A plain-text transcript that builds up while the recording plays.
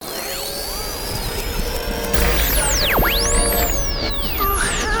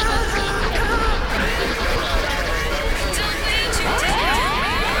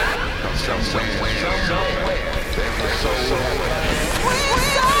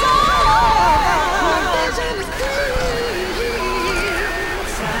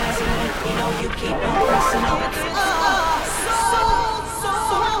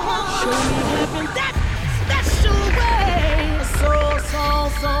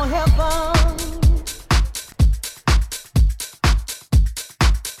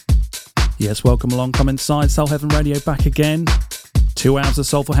Yes, welcome along, come inside, Soul Heaven Radio back again. 2 hours of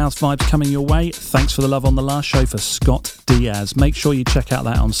soulful house vibes coming your way. Thanks for the love on the last show for Scott Diaz. Make sure you check out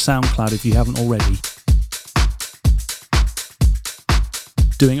that on SoundCloud if you haven't already.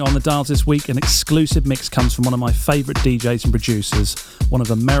 Doing it on the dials this week, an exclusive mix comes from one of my favourite DJs and producers, one of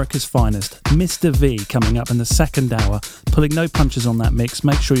America's finest, Mr. V, coming up in the second hour. Pulling no punches on that mix,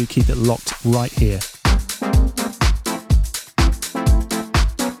 make sure you keep it locked right here.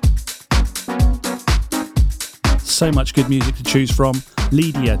 So much good music to choose from.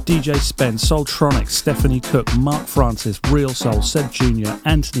 Lydia, DJ Spence, Soultronic, Stephanie Cook, Mark Francis, Real Soul, Seb Jr.,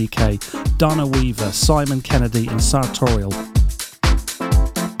 Anthony K, Dana Weaver, Simon Kennedy and Sartorial.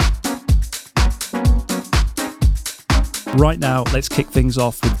 Right now, let's kick things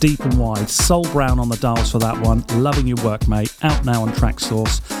off with Deep and Wide. Soul Brown on the dials for that one. Loving your work, mate. Out now on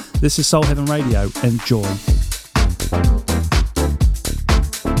Traxsource. This is Soul Heaven Radio. Enjoy.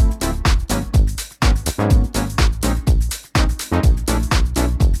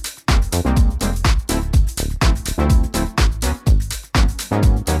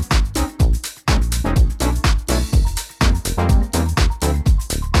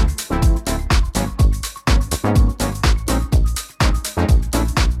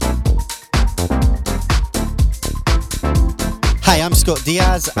 I'm Scott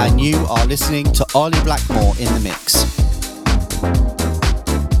Diaz and you are listening to Ollie Blackmore in the mix.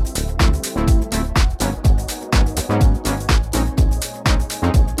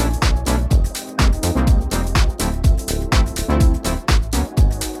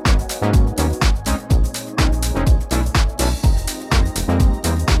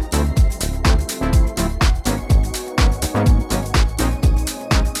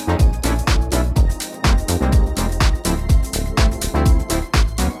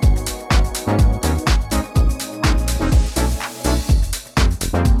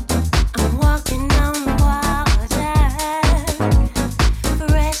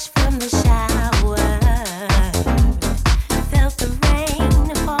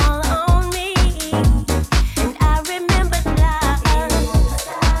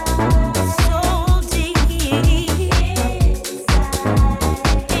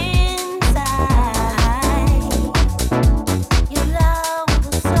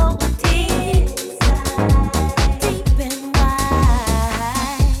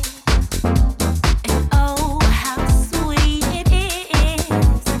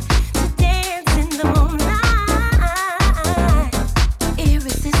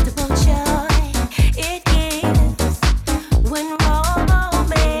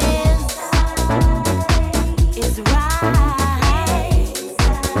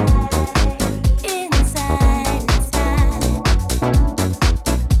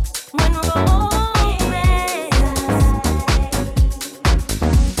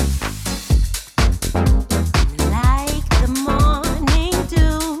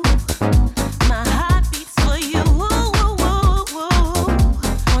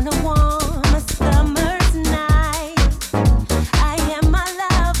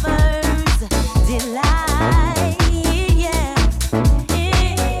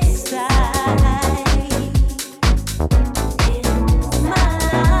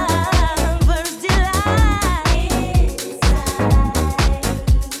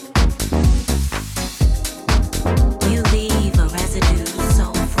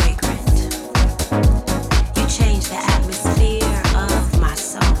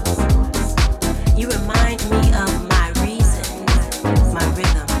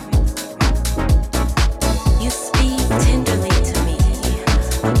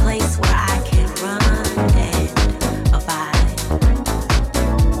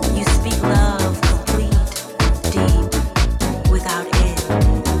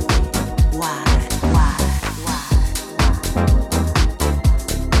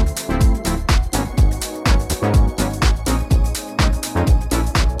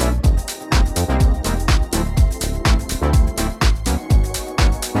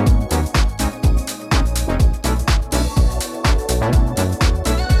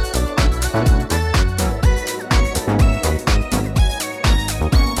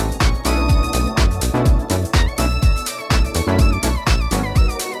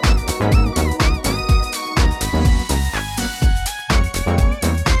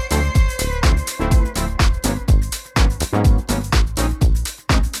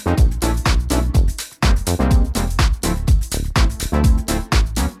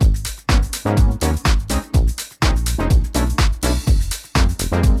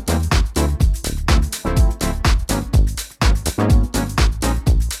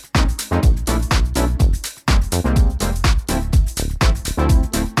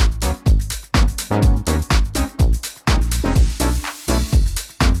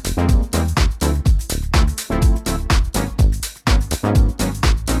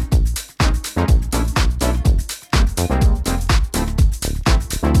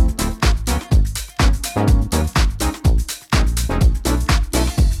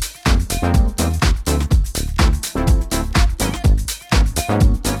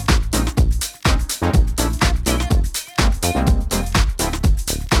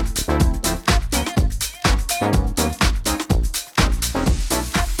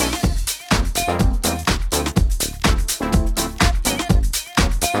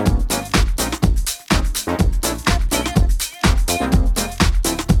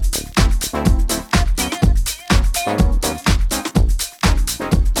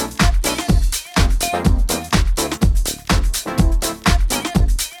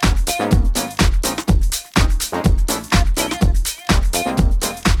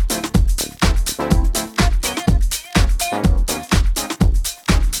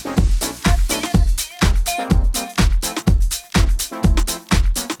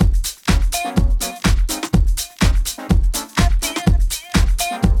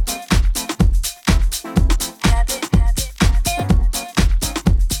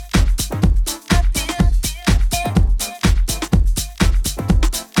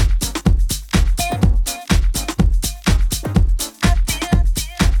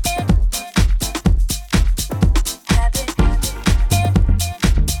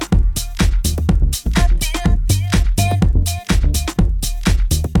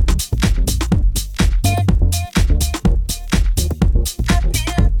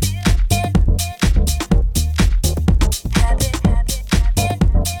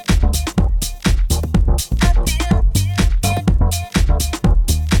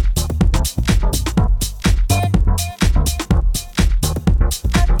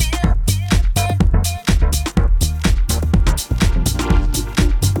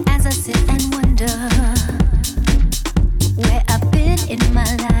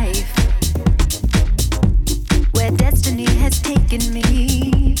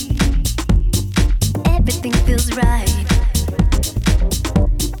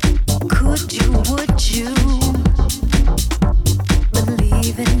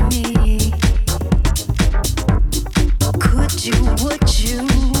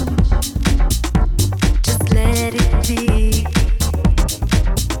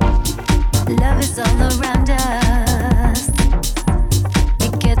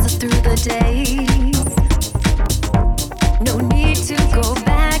 days. No need to go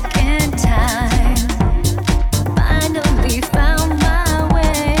back in time. Finally found my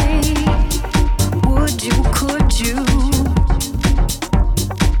way. Would you, could you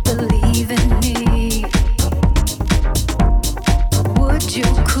believe in me? Would you,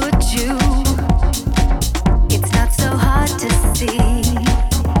 could you? It's not so hard to see.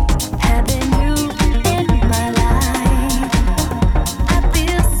 Having you in my life, I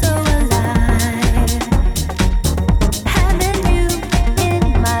feel so alive. Having you in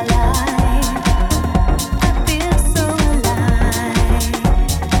my life, I feel so alive.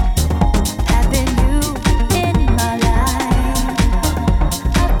 Having you in my life,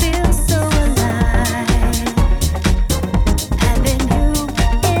 I feel so alive. Having you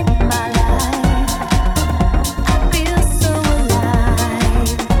in my life, I feel so alive.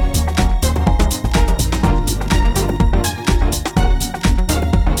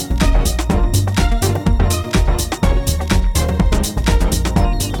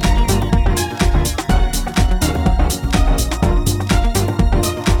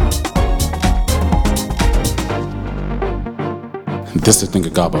 This is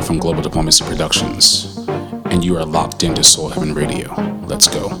Thingagaba from Global Diplomacy Productions, and you are locked into Soul Heaven Radio. Let's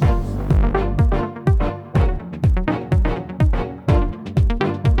go.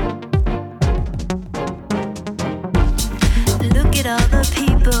 Look at all the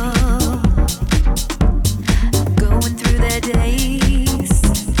people going through their days,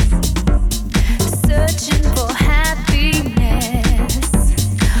 searching for happiness,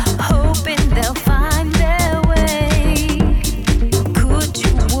 hoping they'll find their way. Could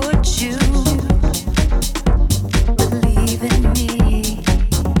you, would you believe in me?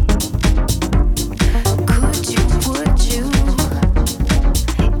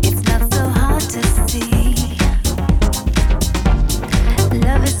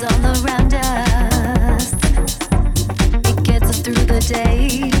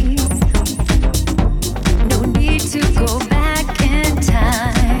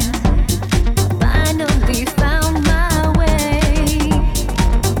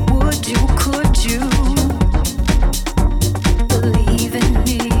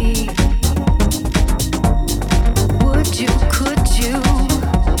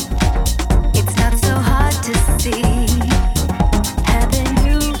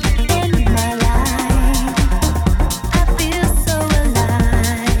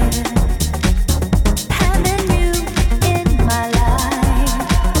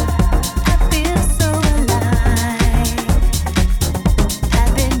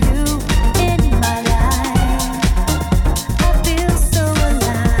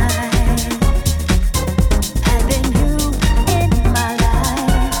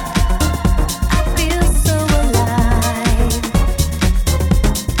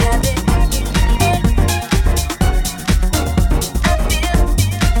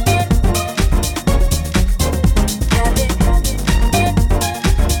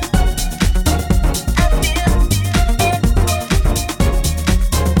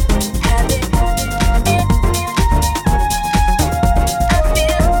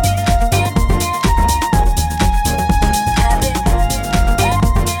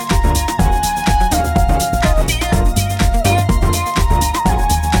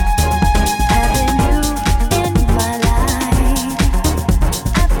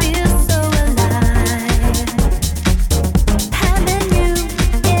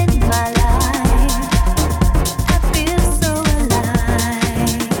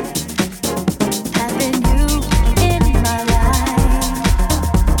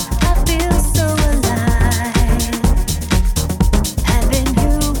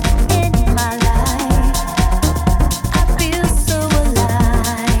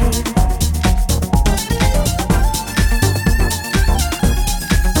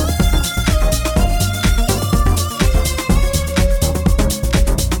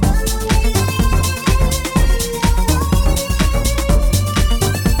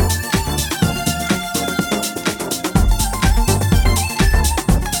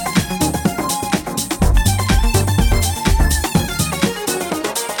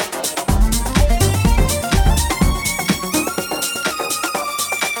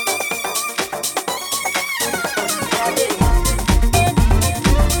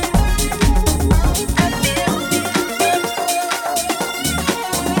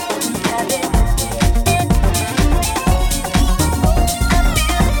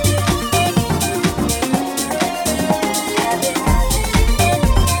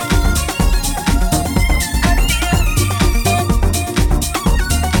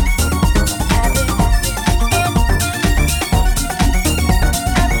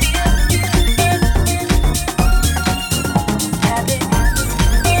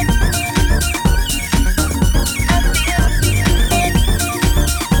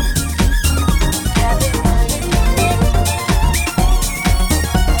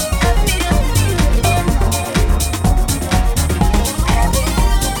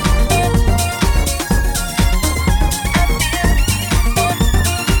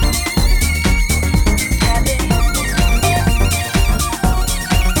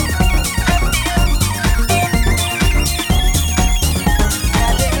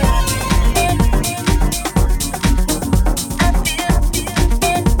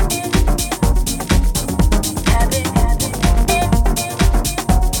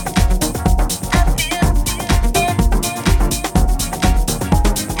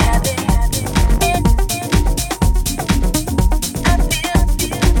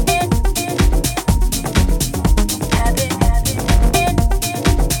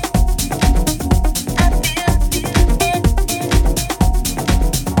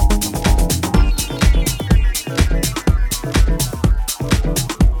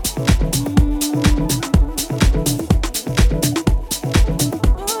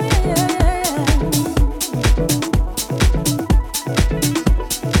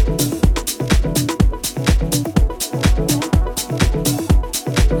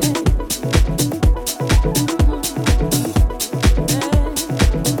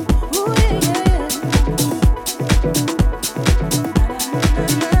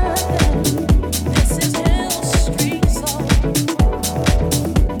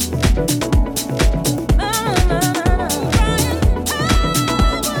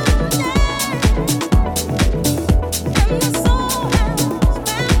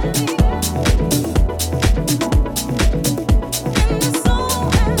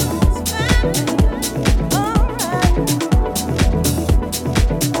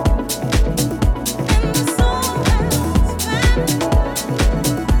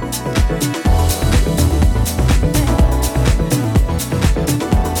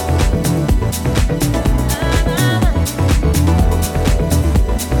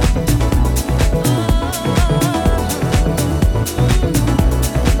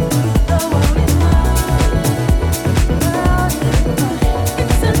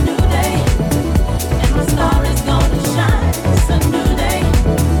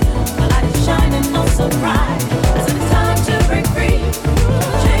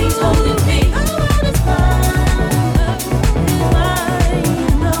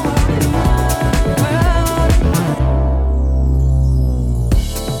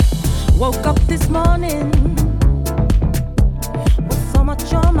 Woke up this morning with so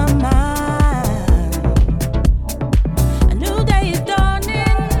much on my mind. A new day is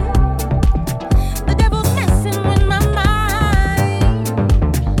dawning. The devil's messing with my mind.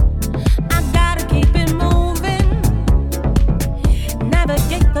 I gotta keep it moving.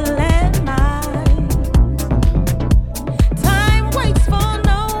 Navigate the landmines. Time waits for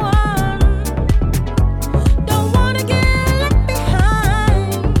no one. Don't wanna get left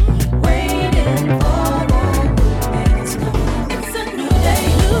behind. Waiting for the new day. It's a new day,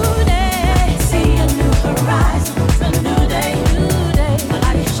 new day.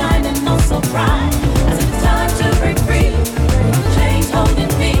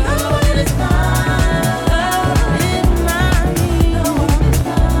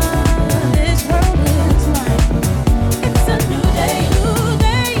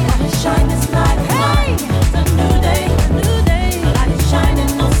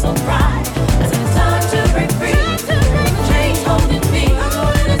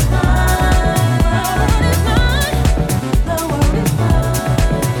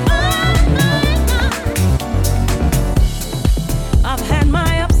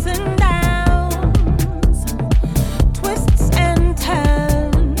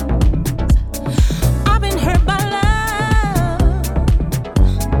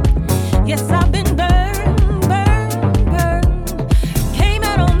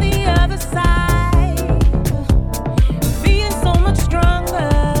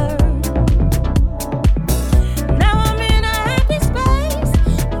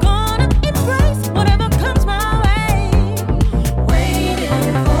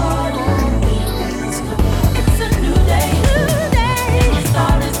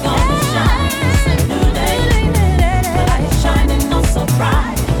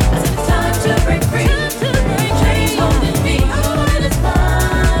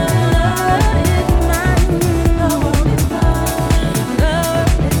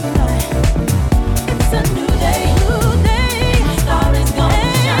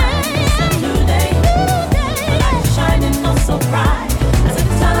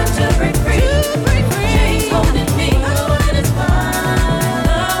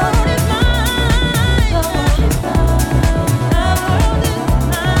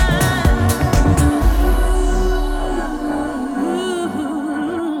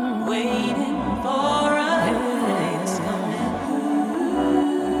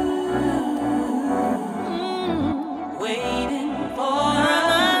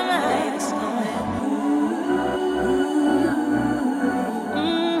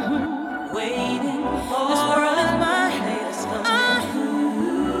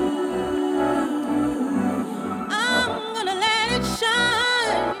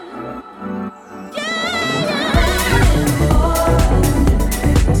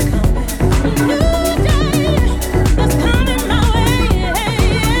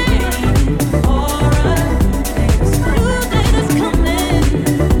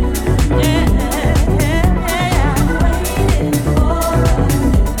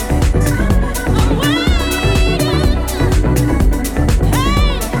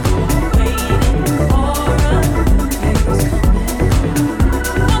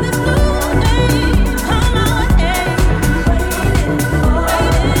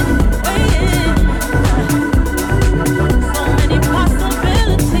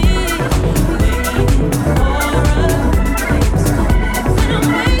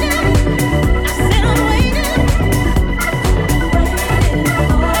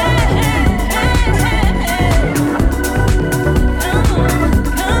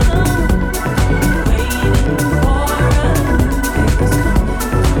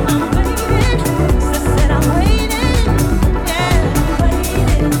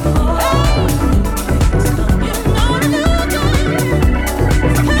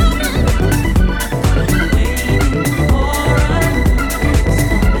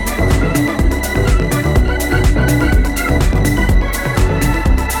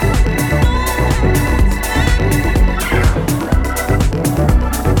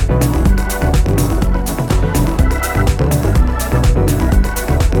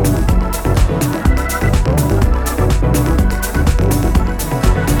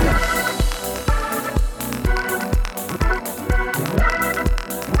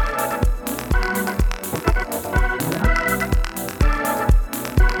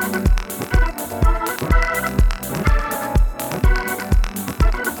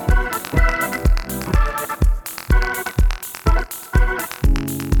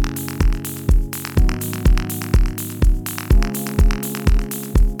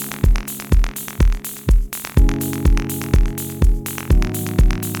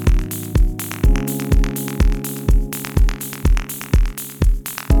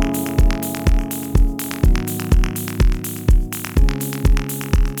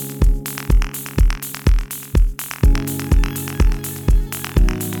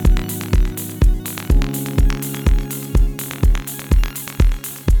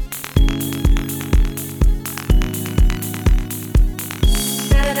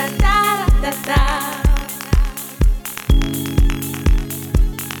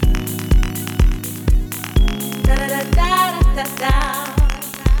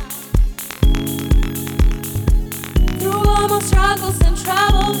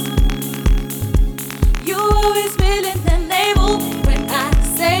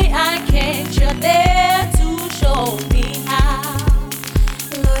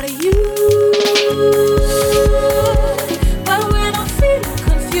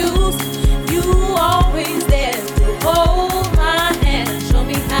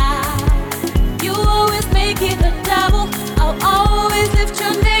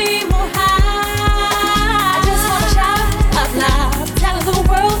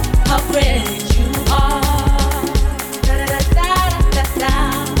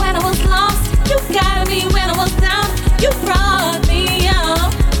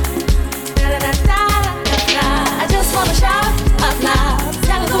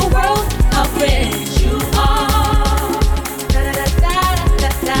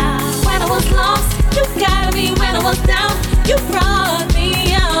 You brought me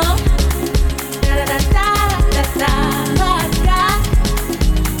up. Da da da da da da. Lord God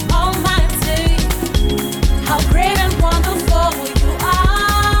Almighty, how great and wonderful you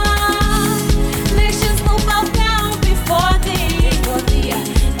are. Nations will bow down before thee,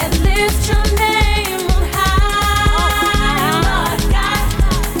 and lift your name on high. Lord God,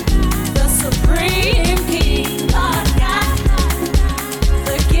 the supreme King. Lord God,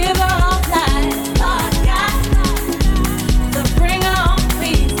 the giver of life. Lord God, the bringer of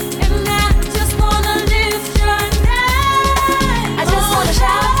peace. And I just wanna lift your name. I just wanna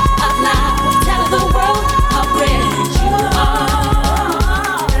shout out loud, tell the world how great you are.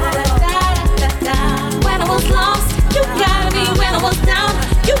 Da-da-da-da-da. When I was lost, you got me. When I was down,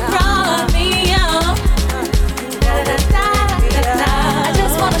 you brought me up. Da-da-da-da-da. I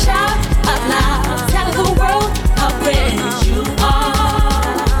just wanna shout out loud, tell the world how great you are.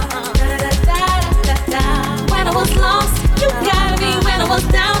 Da-da-da-da-da. When I was lost, you got me. When I was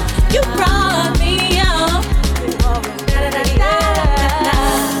down, you brought me up. Da-da-da-da-da.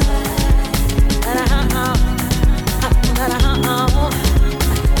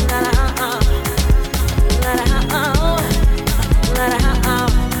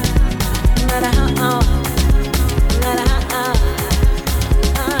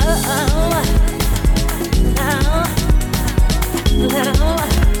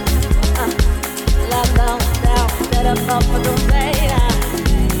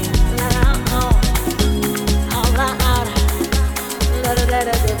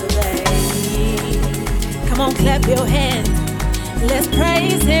 Come on, clap your hands. Let's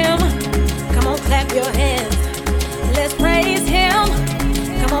praise him. Come on, clap your hands. Let's praise him.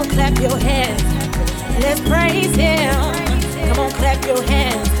 Come on, clap your hands. Let's praise him. Come on, clap your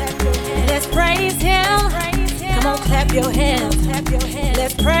hands. Let's praise him. Come on, clap your hands.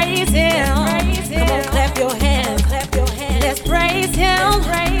 Let's praise him. Come on, clap your hands. Let's praise him.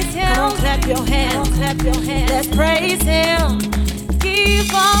 Come on, clap your hands. Let's praise him.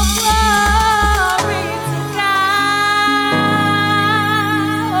 Give all glory to God.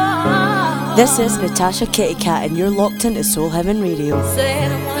 This is Natasha Kitty Cat, and you're locked into Soul Heaven Radio.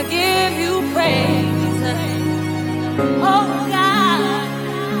 Said I wanna give you praise. Oh God.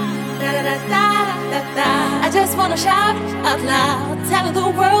 Da da da da da da. I just wanna shout out loud, tell the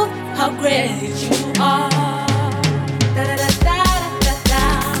world how great you are. Da da da da da da.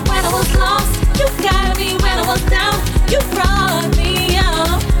 When I was lost, you got me. When I was down, you brought me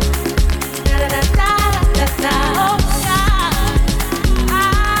up. Da da da da da da. Oh God, I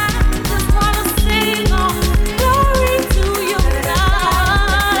just wanna sing glory to you,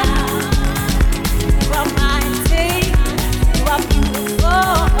 God. You are mighty, you are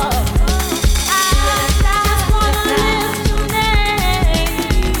beautiful. I just wanna lift your name.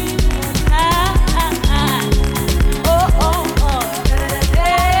 Oh oh oh.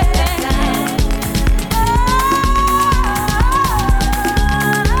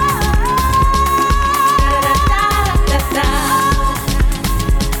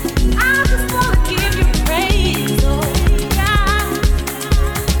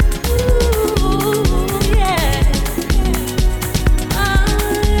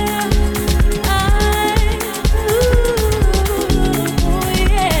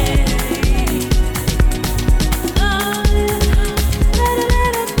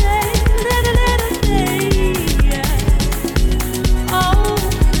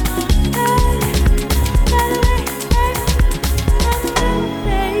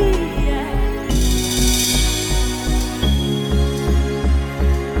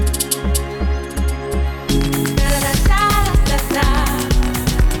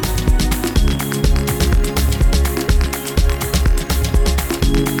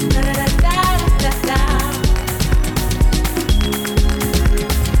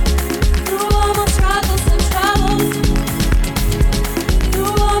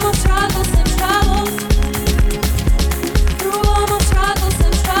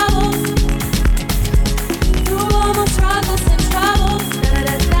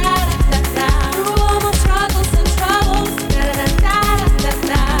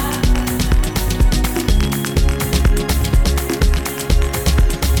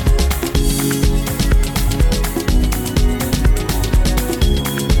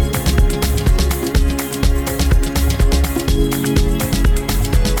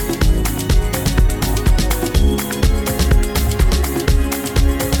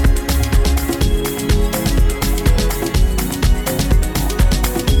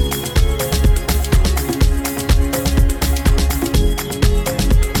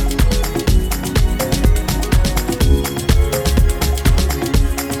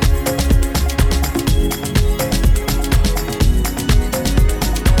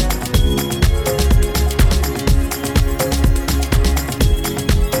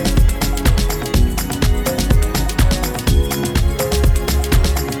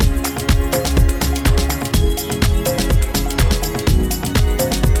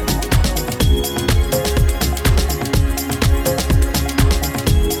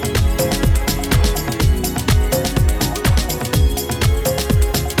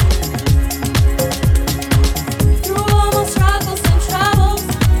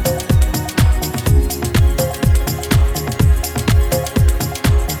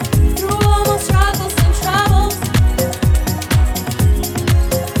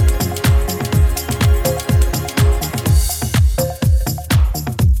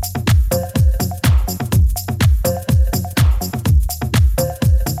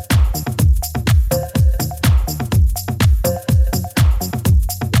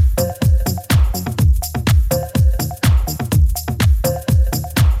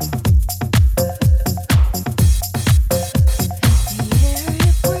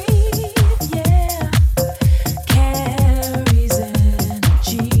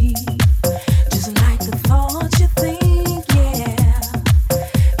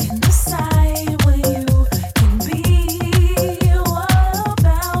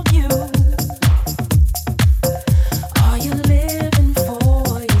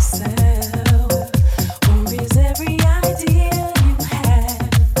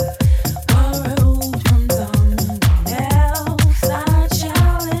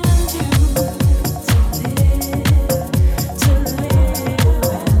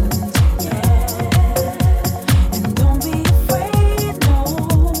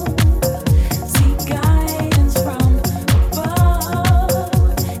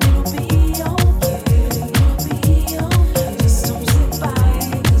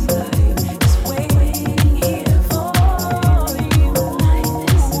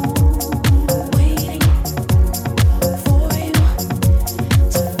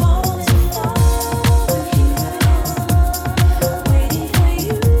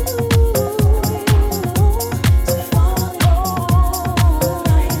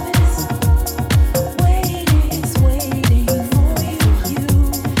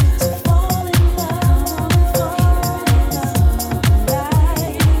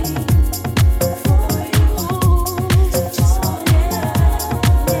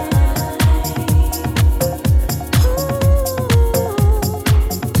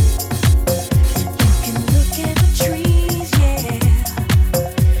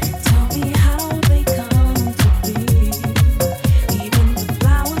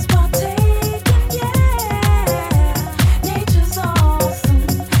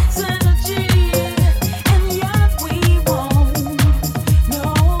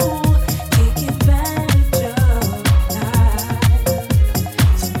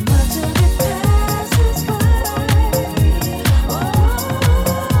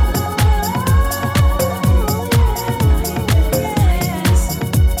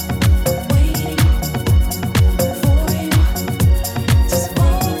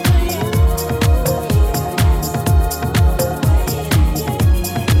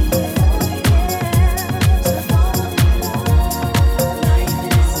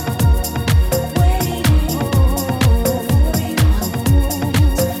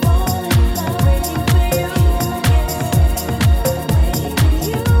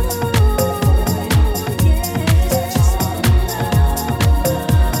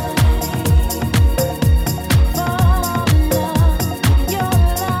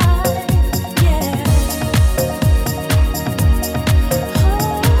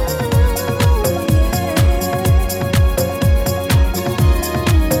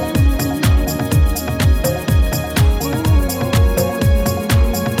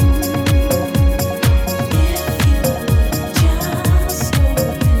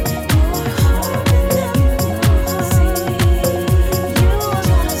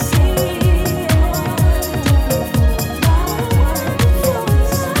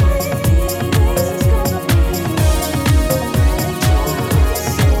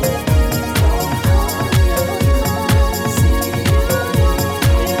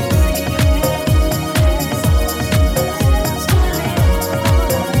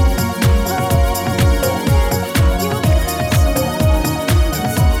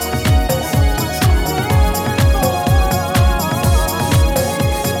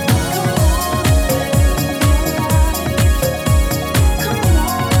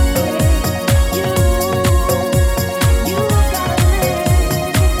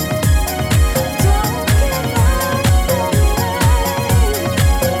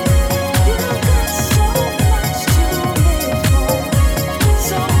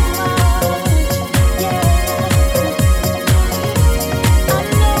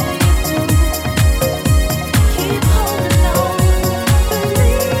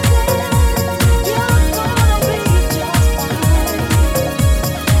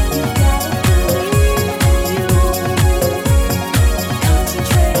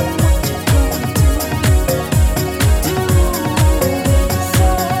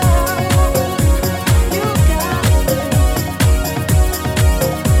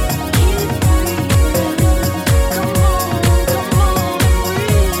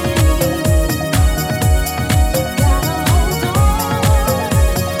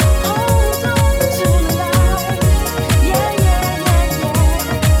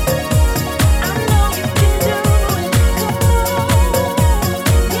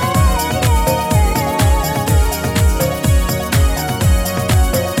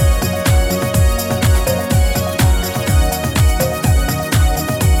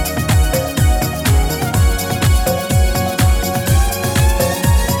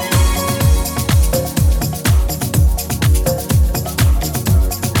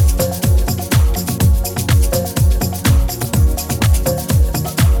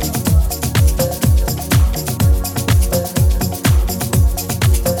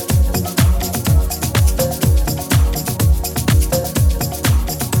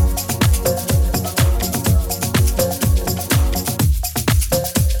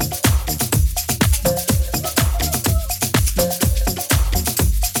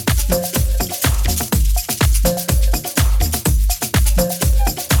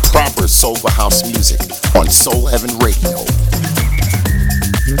 soulful house music on Soul Heaven Radio.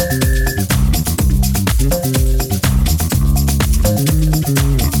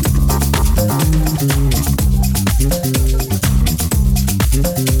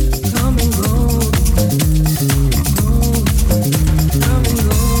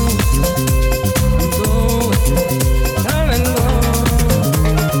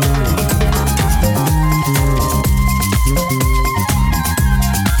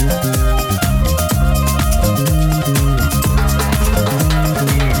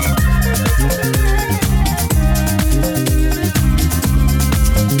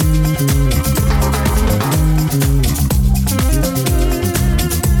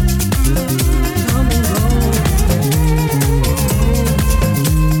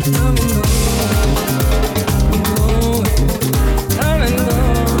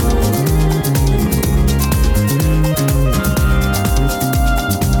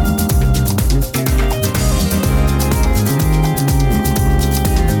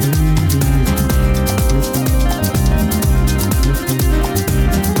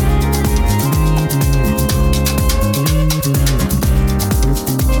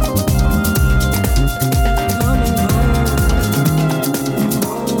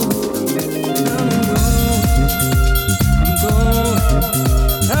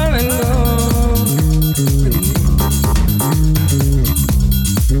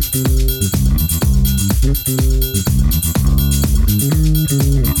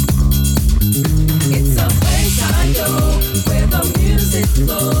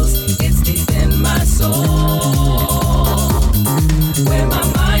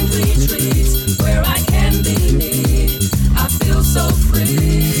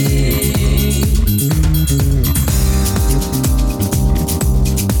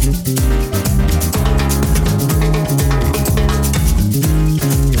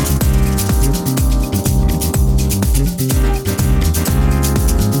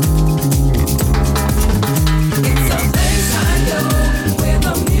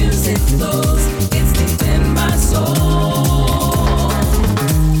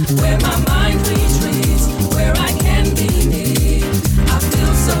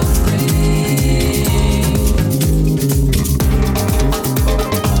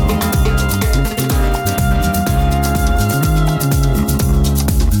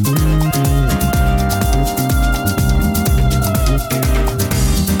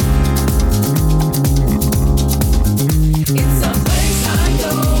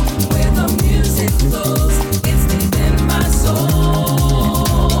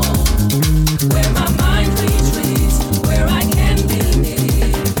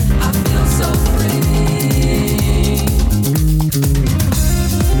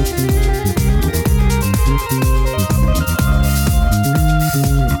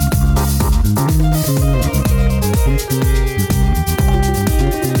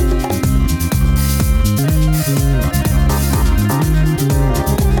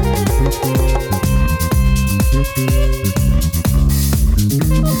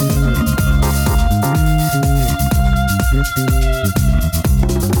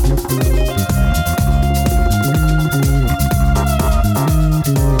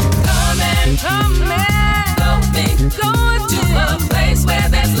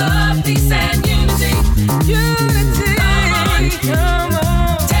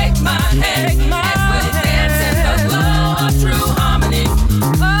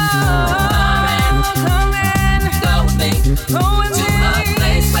 To a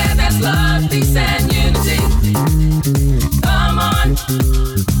place where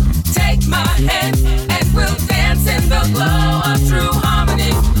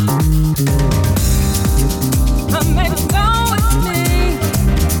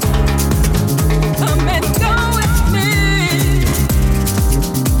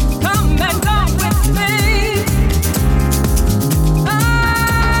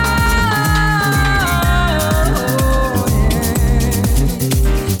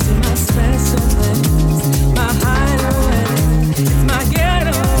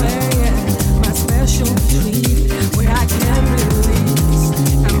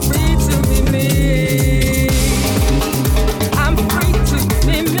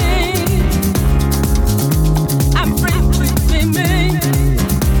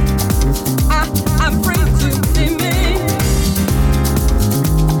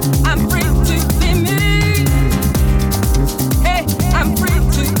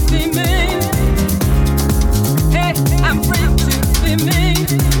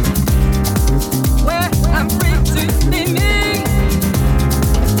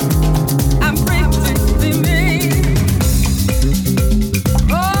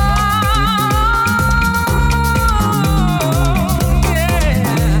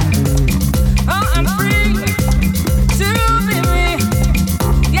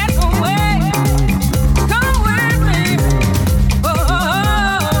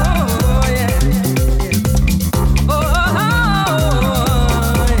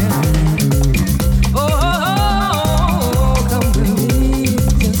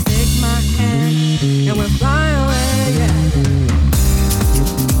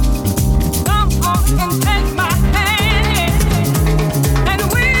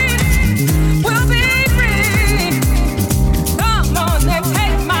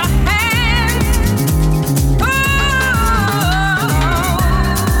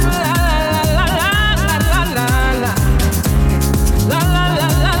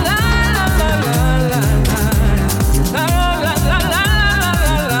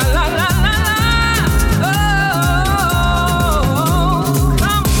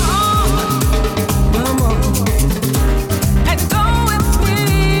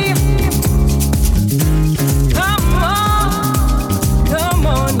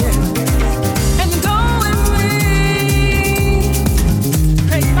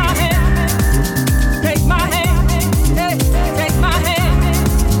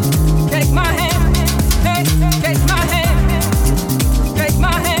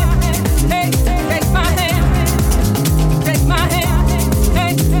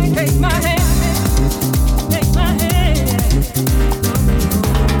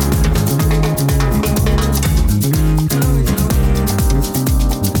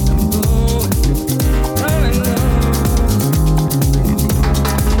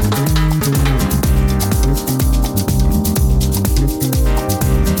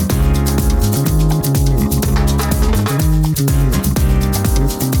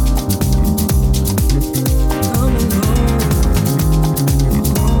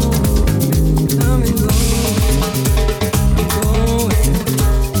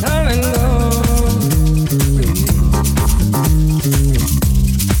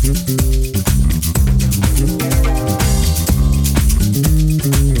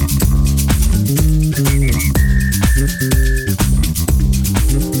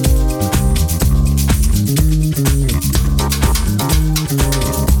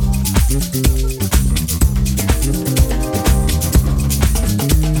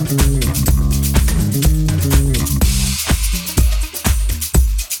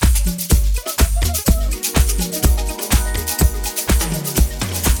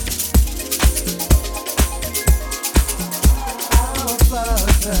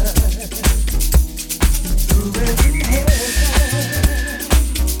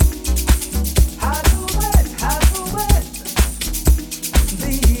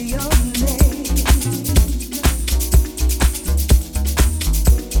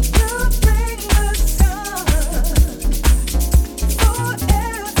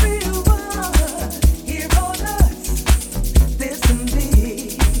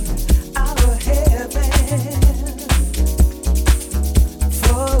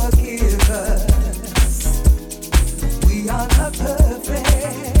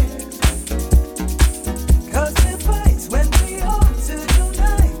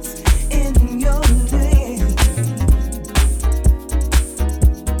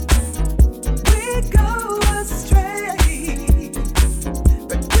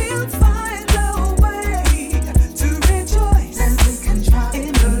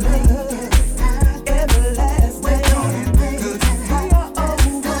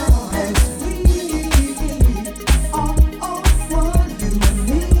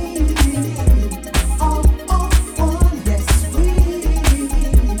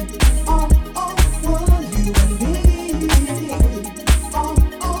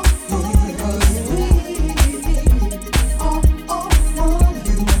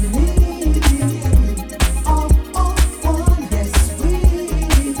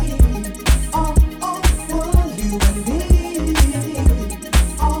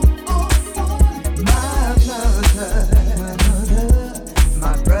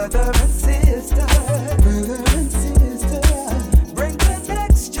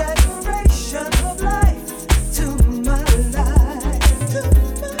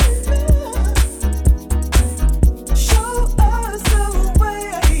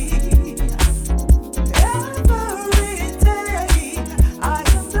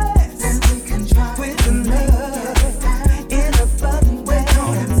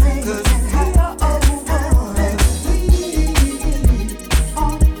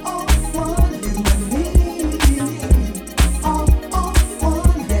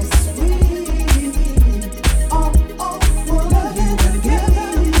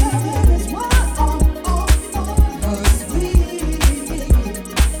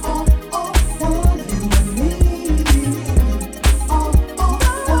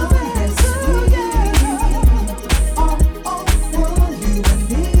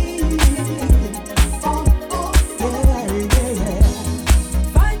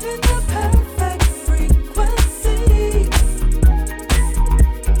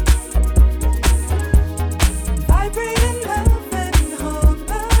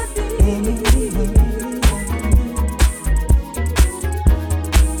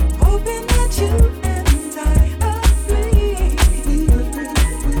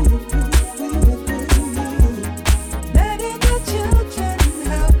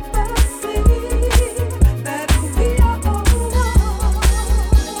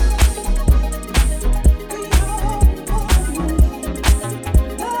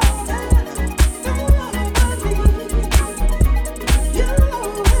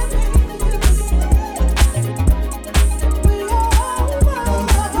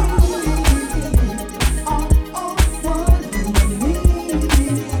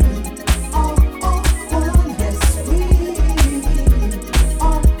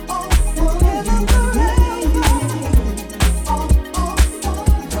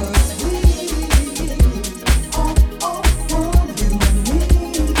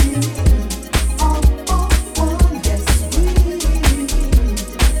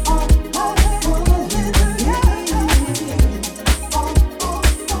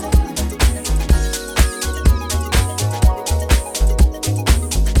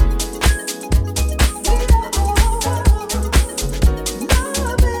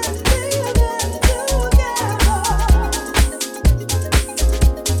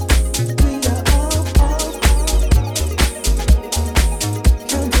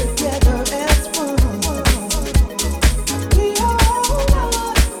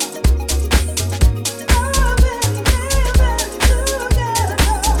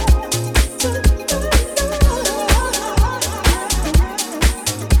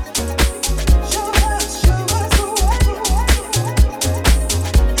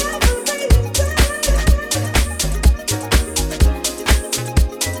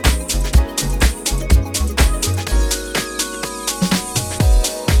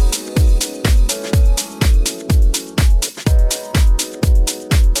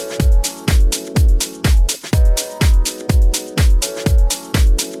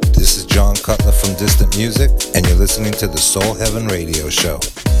Music, and you're listening to the Soul Heaven Radio Show.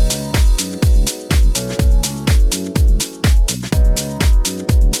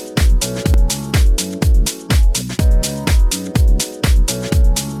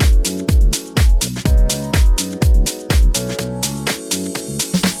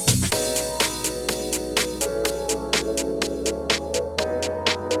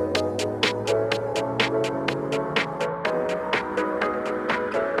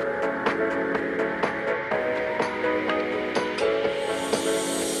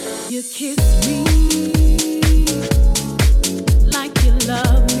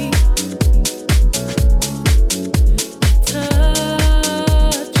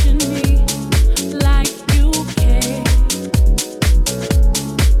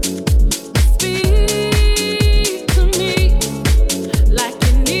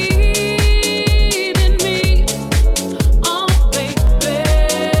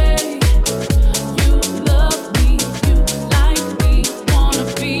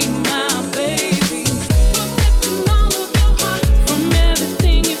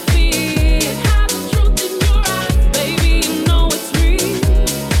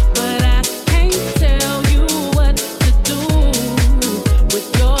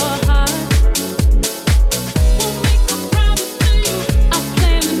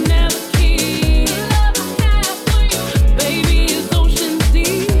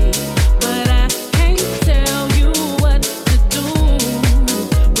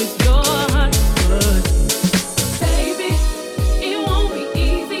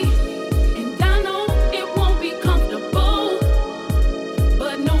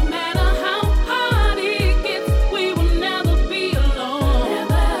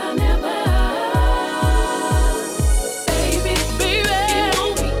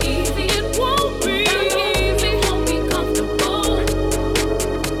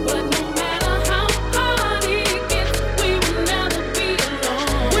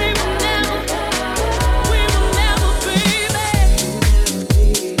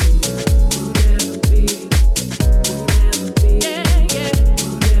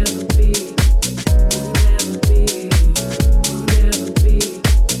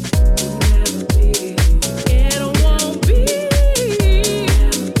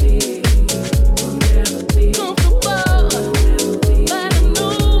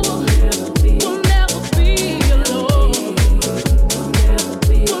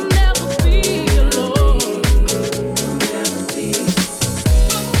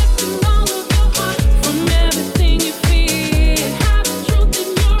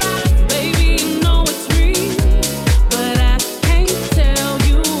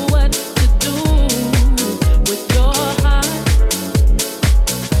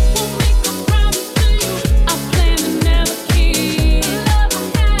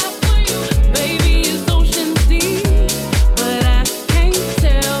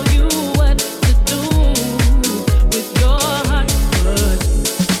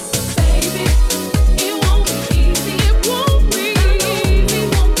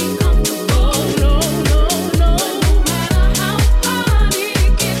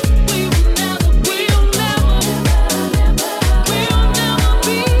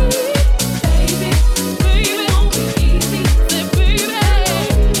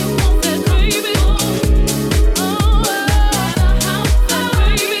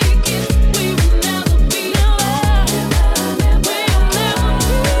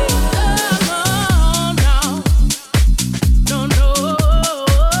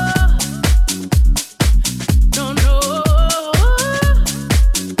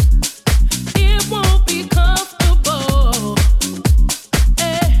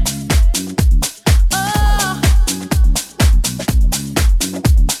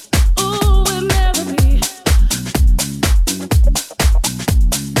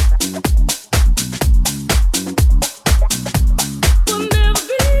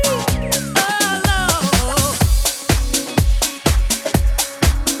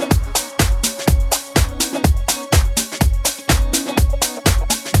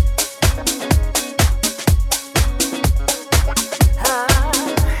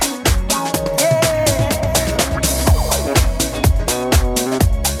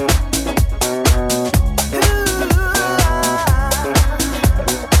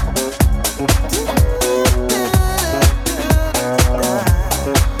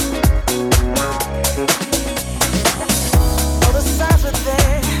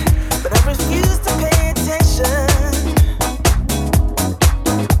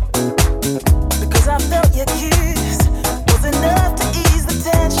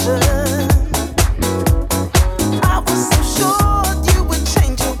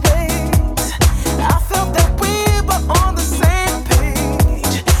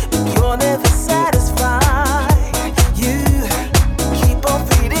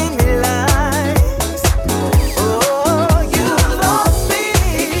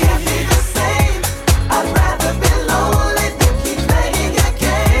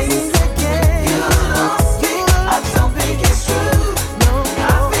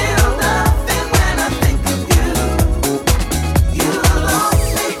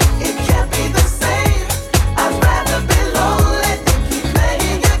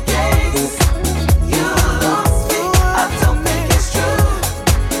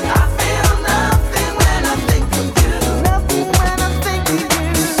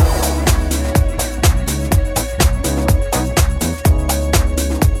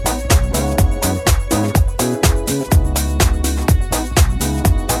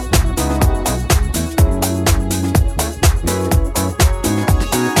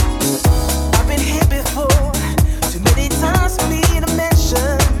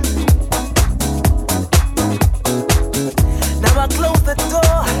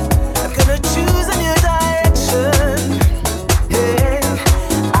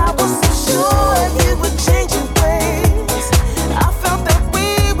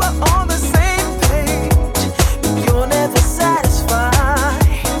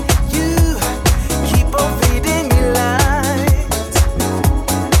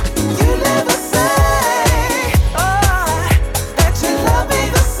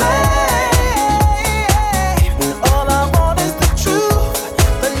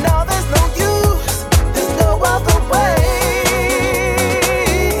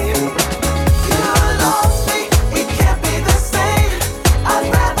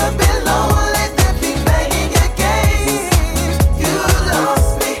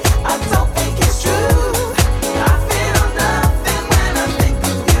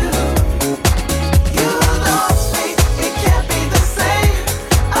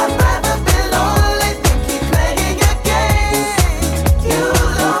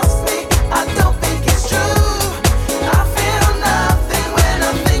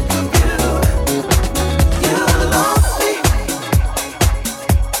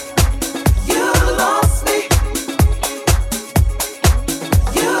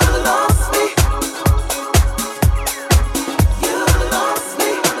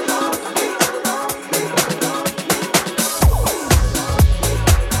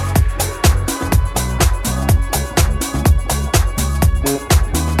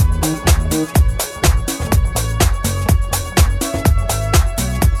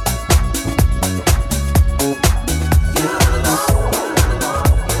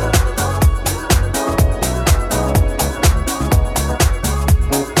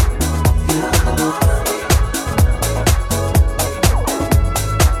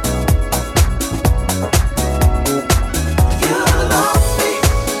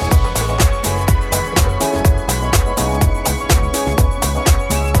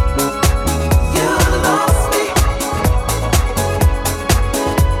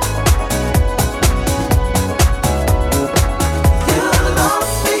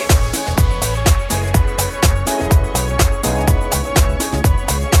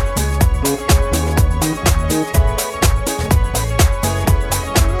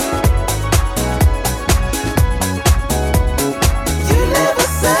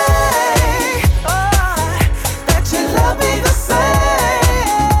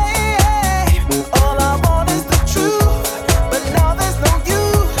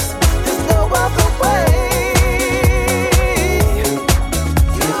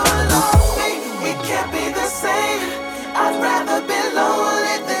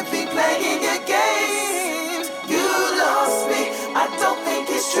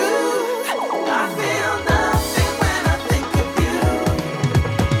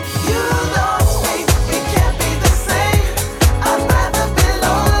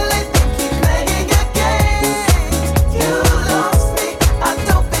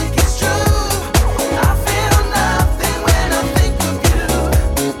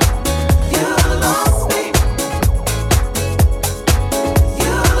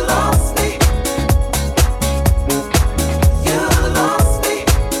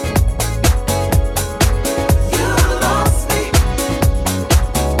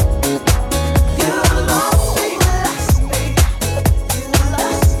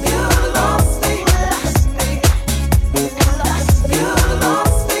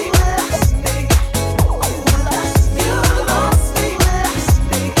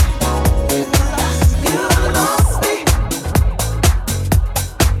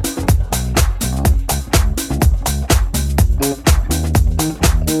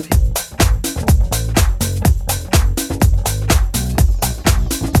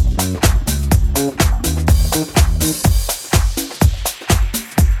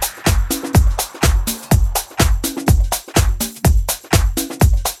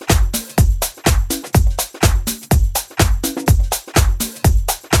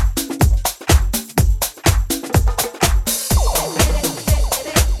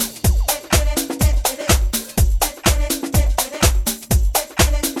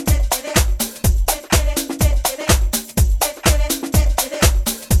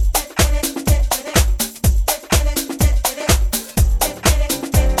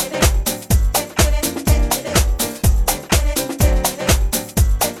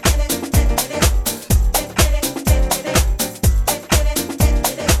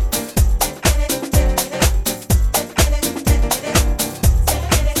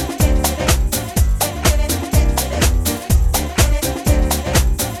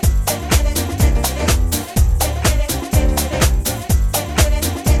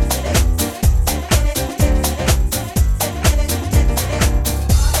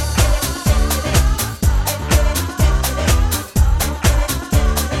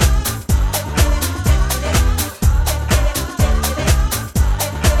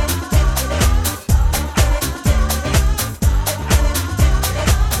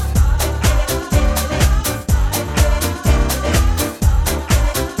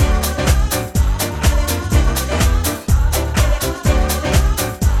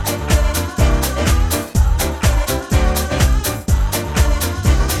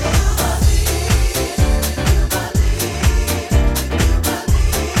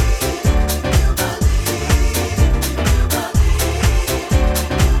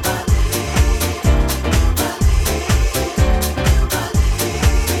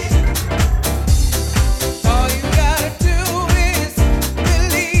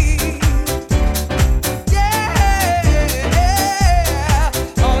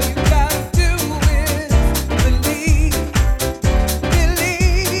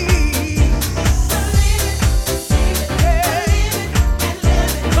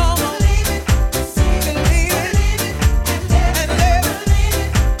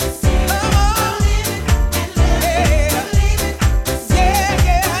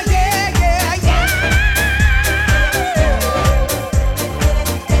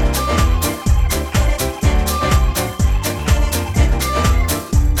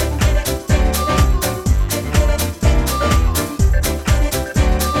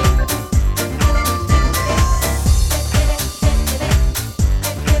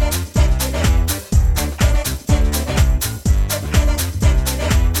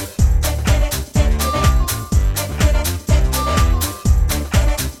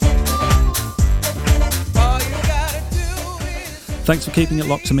 Thanks for keeping it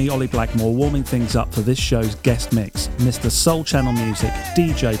locked to me, Ollie Blackmore, warming things up for this show's guest mix. Mr. Soul Channel Music,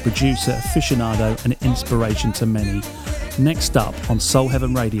 DJ, producer, aficionado, and inspiration to many. Next up on Soul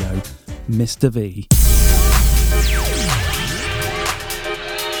Heaven Radio, Mr. V.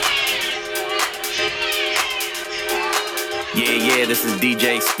 Yeah, this is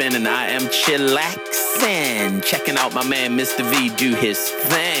DJ Spin and I am chillaxing. Checking out my man Mr. V do his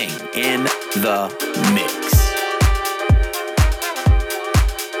thing in the mix.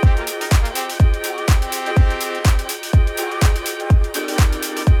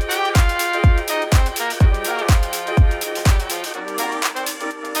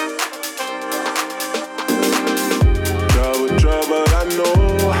 Trouble, I know,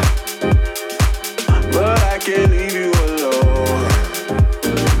 but I can't leave you alone.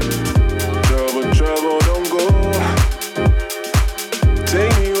 Trouble, don't go.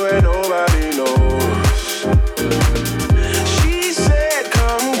 Take me where nobody knows. She said,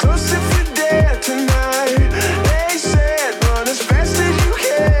 come close if you dare tonight. They said, run as fast as you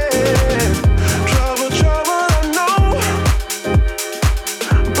can. Trouble, I know,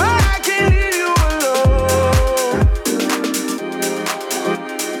 but I can't leave you alone.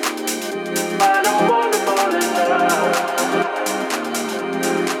 I don't wanna fall in love.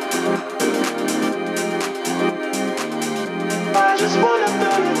 I just wanna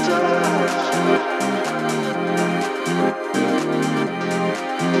feel your touch.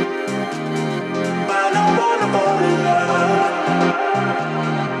 I don't wanna fall in love.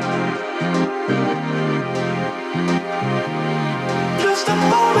 Just a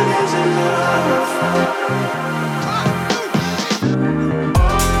moment is enough.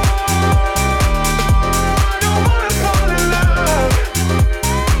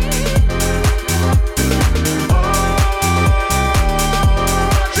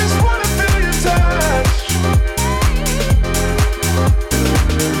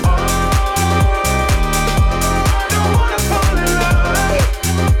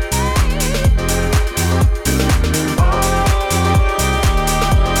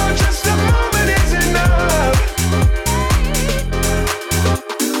 Just a moment is enough.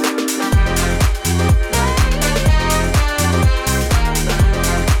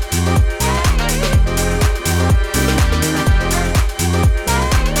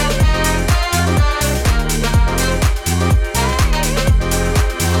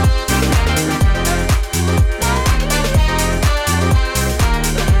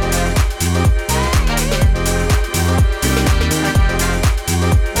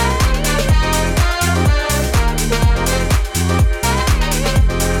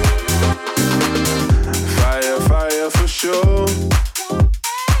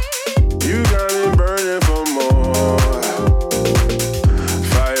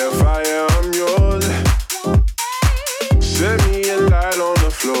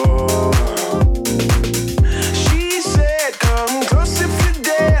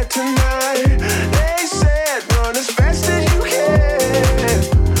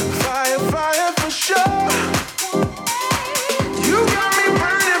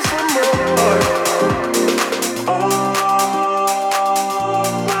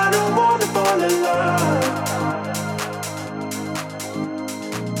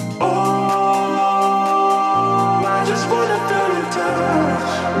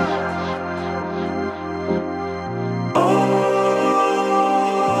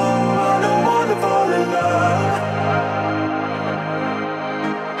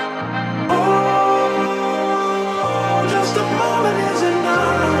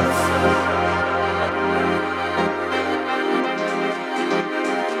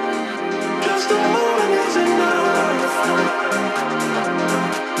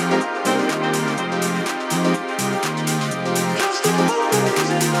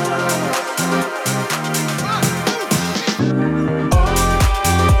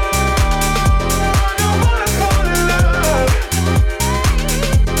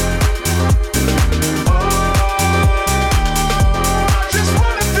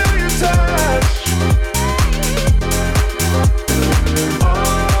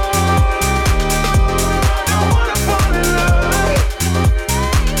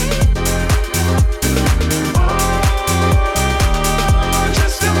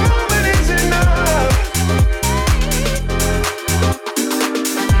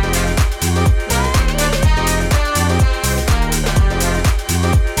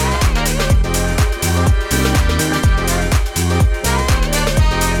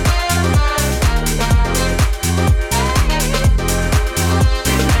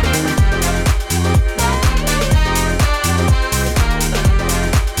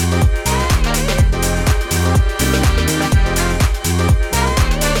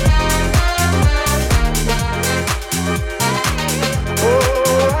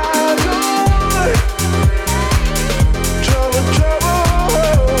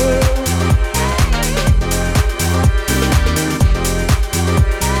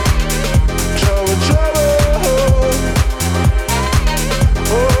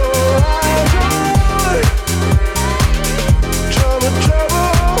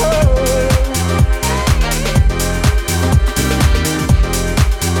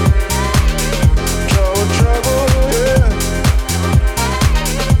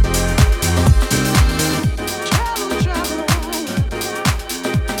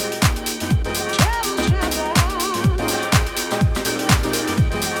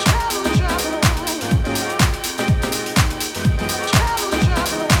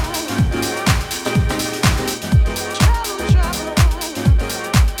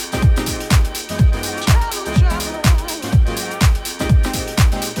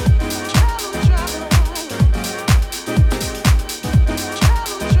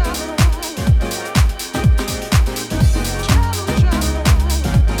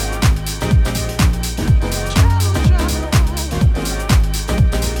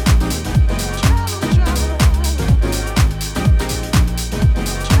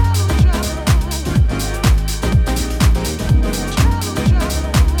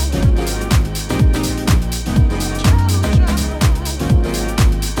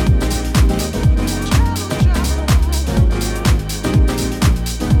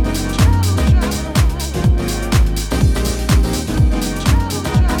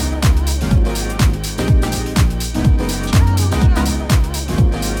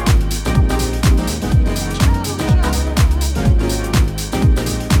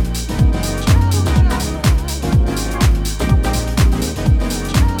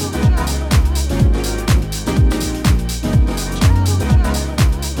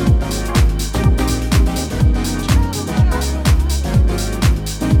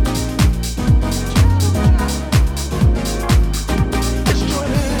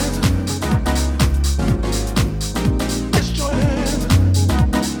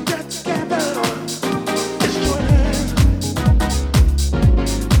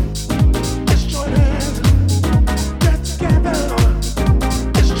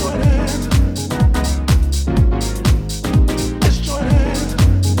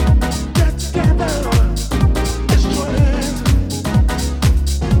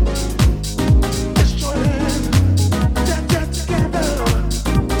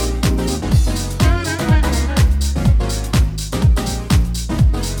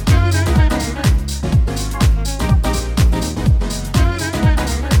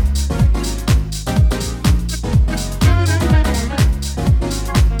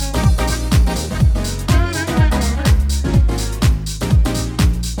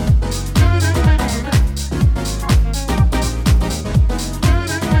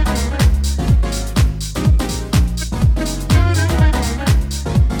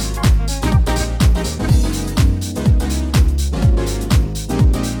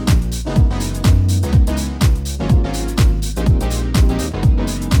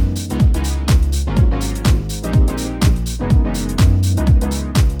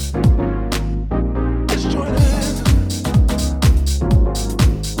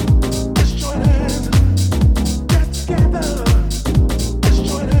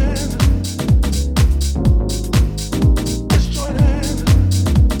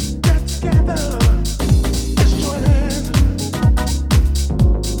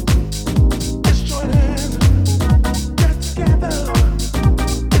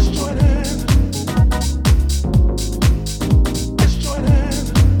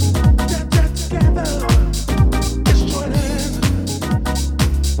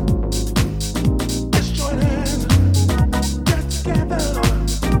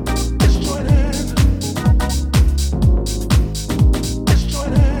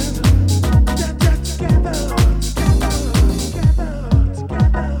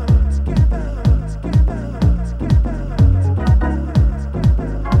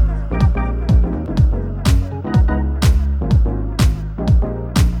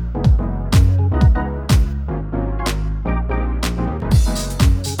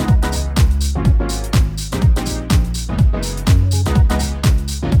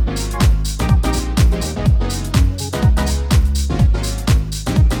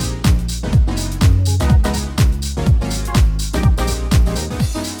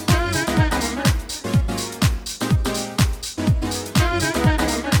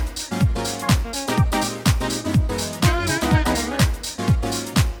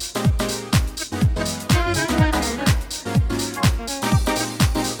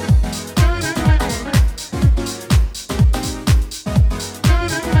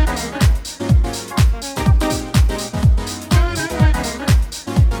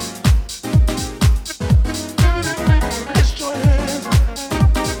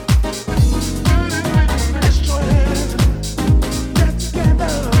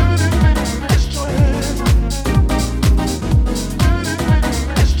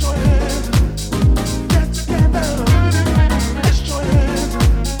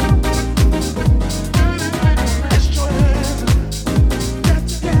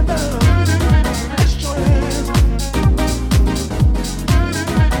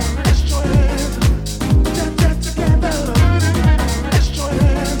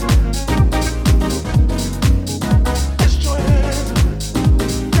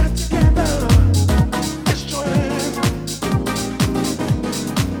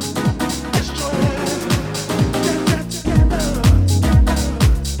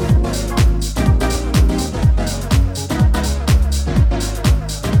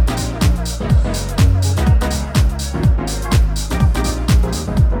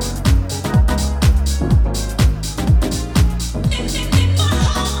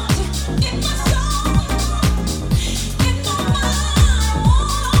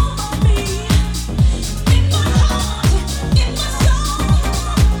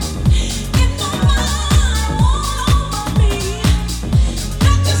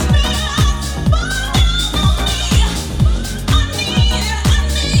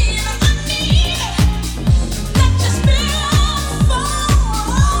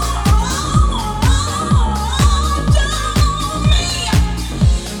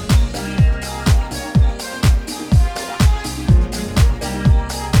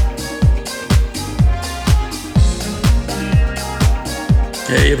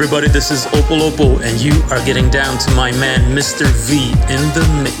 Hey everybody, this is Opolopo, and you are getting down to my man Mr. V in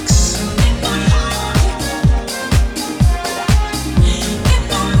the mix.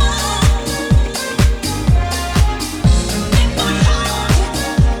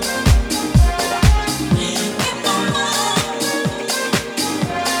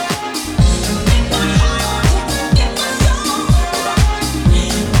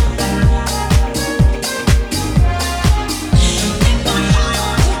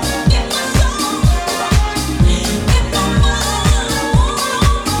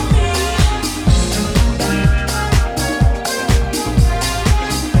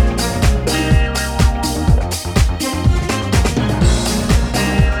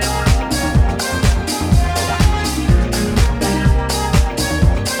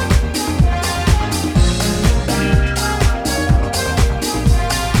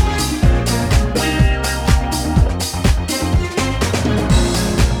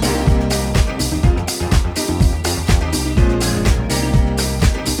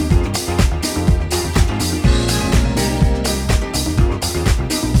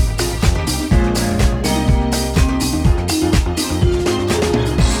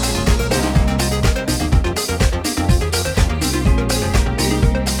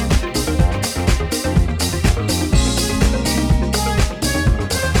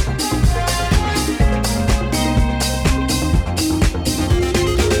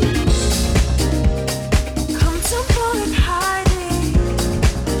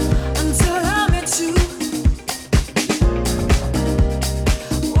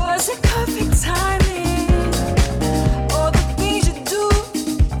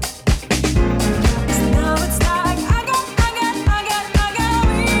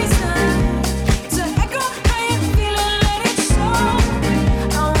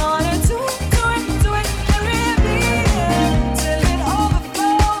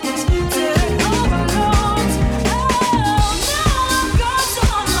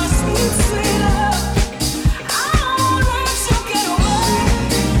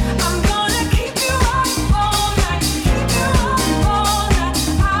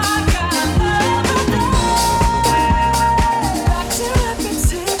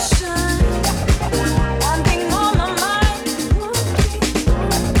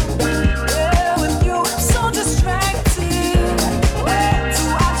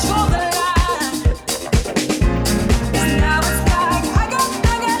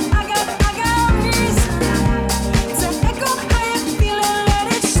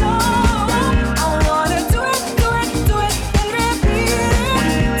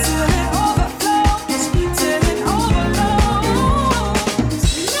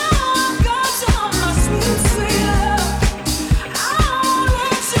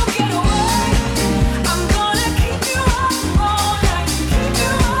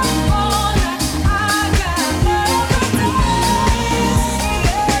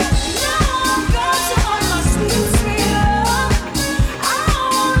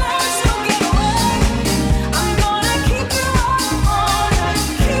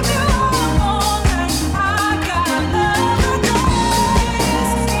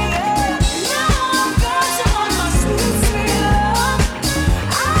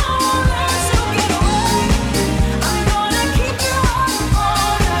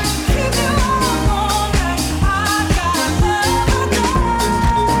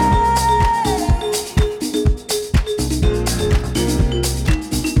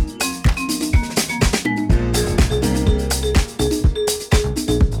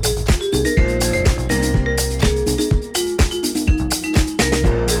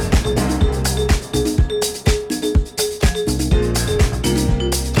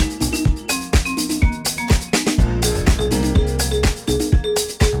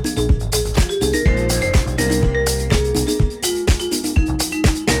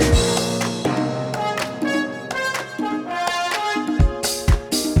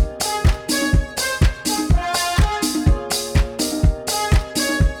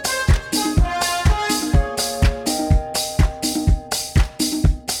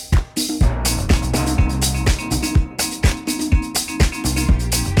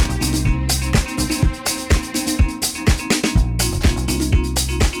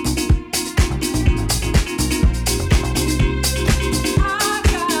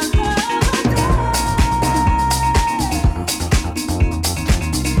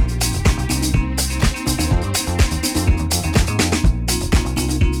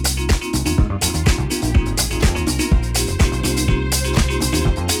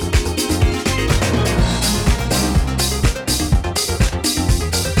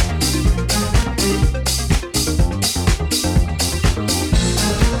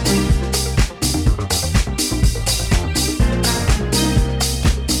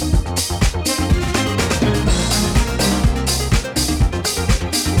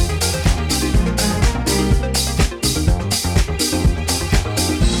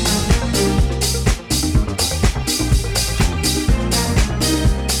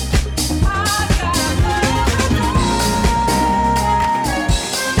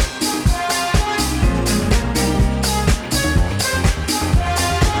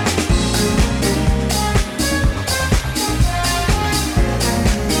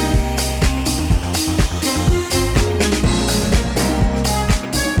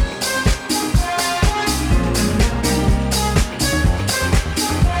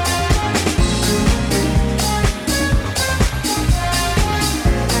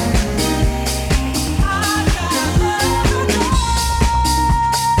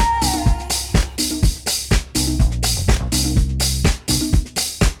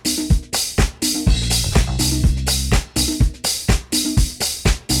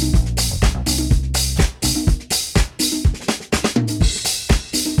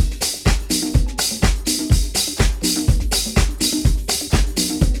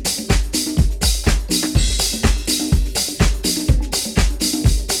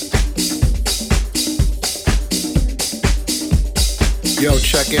 Yo,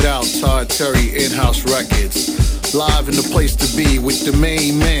 check it out, Todd Terry, In-House Records. Live in the place to be with the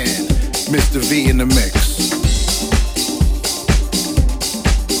main man, Mr. V in the mix.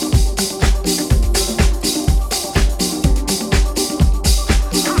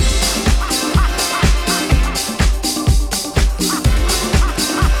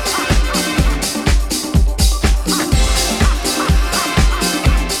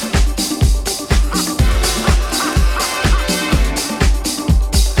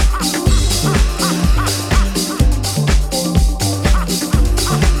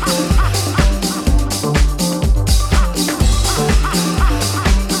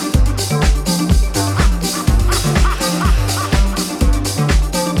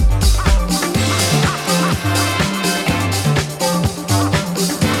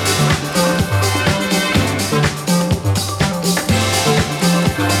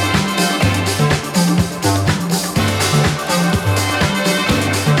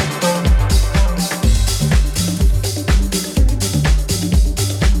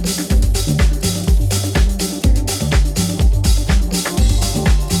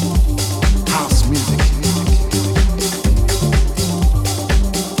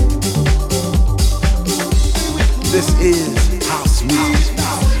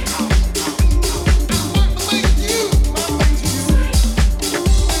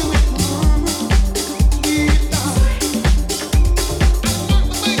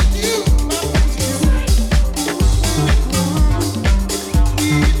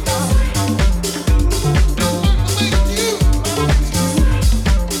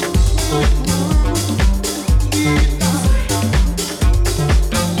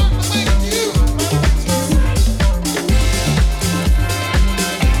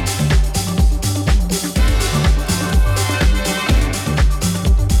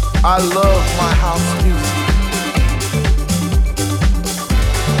 I love my house music.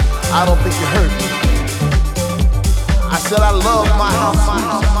 I don't think you heard me. I said I love my house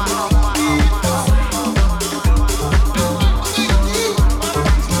music.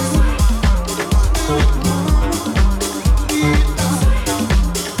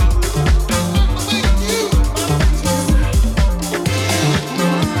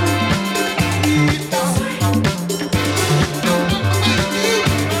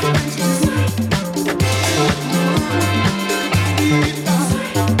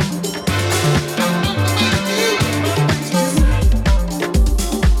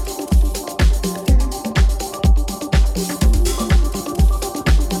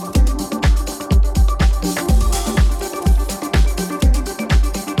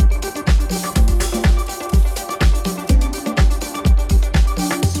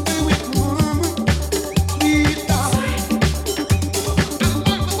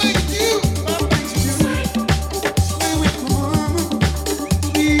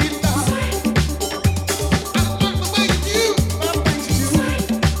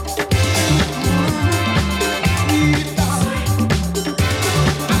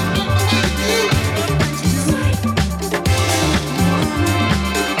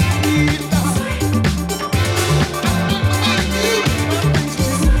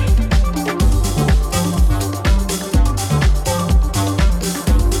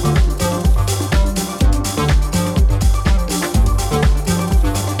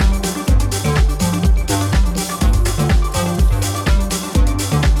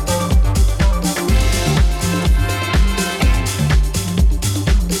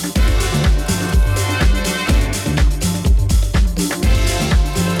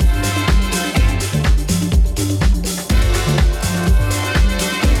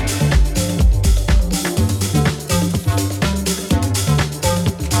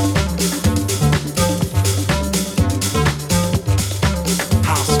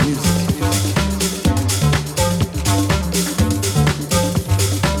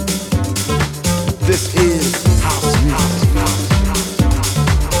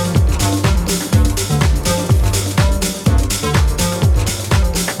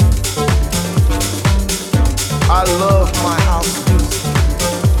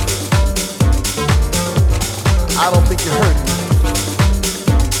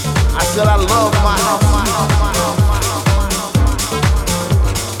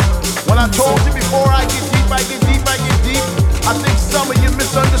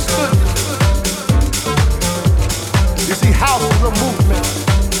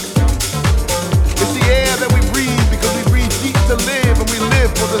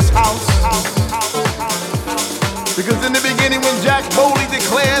 Because in the beginning when Jack boldly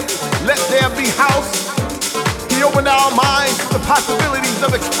declared, let there be house, he opened our minds to the possibilities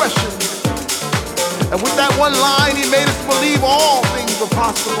of expression. And with that one line, he made us believe all things are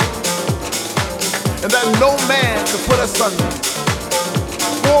possible. And that no man could put us under.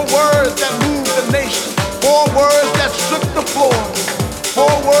 4 words that moved the nation. 4 words that shook the floor. 4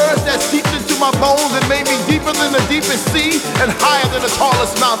 words that seeped into my bones and made me deeper than the deepest sea and higher than the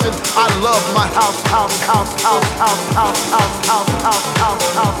tallest mountain. I love my house, house, house, house, house, house, house, house, house, house,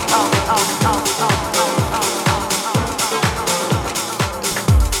 house, house, house, house, house.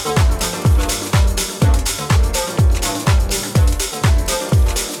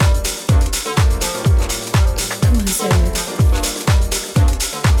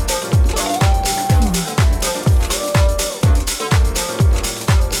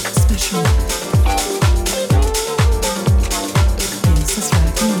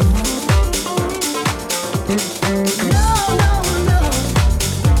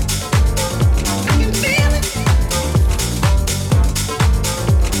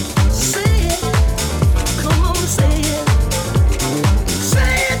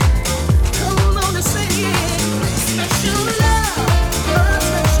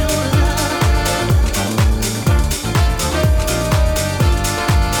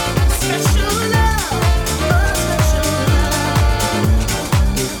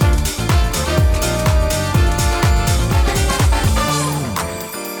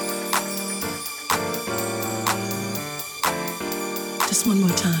 Just one more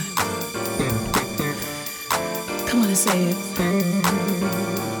time. Come on and say it.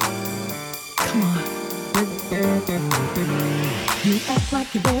 Come on. You act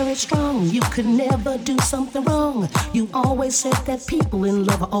like you're very strong. You could never do something wrong. You always said that people in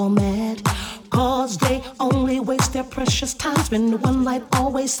love are all mad. Cause they only waste their precious time spending one life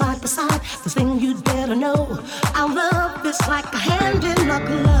always side by side. The thing you'd better know, our love is like a hand in a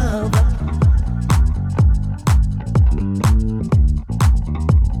glove.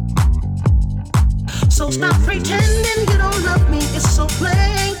 So stop pretending you don't love me. It's so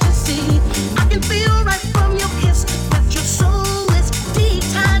plain to see. I can feel right from your kiss that your soul is deep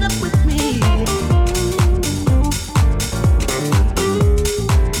tied up with me.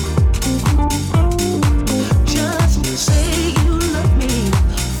 Just say you love me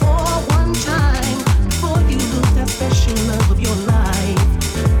for one time before you lose that special love of your life.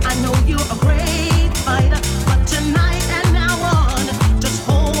 I know you're a great fighter, but tonight and now on, just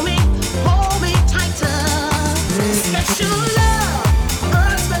hold me tighter. Special love,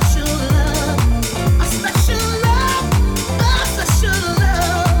 a special love, a special love, a special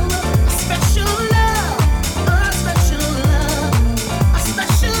love, a special love, a special love, a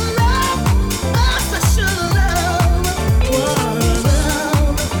special love, a special love. One love,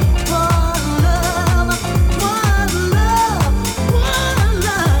 one love, one love, one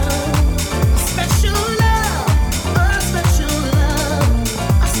love. A special love, a special love,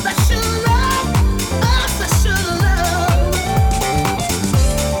 a special love, a special love.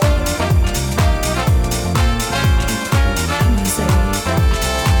 Come on, say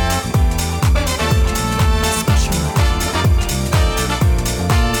special love.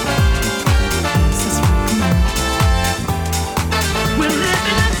 Yes, that's right. Come on. We're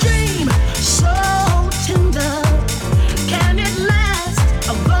living a dream so tender. Can it last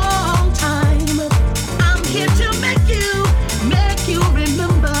a long time? I'm here to make you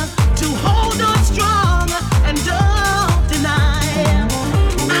remember to hold on strong and don't deny.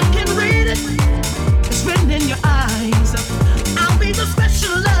 I can read it, it's written in your eyes. I'll be the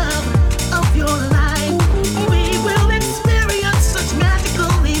special love of your life. We will experience such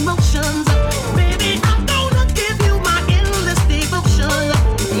magical emotions. Baby, I'm gonna give you my endless devotion.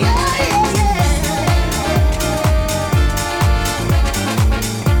 Yeah, yeah.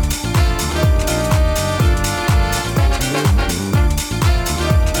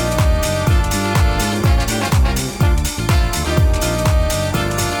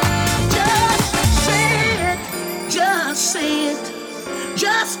 Just say it,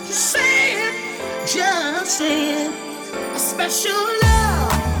 just say it, just say it. A special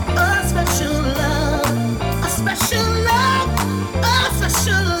love, a special love, a special love, a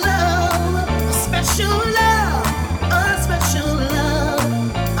special love, a special love, a special love,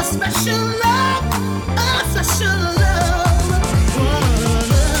 a special love, a special love.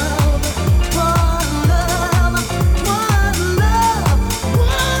 One love, one love, one love,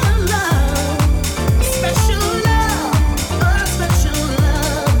 one love. A special love, a special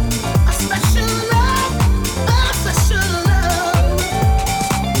love, a special love, a special love.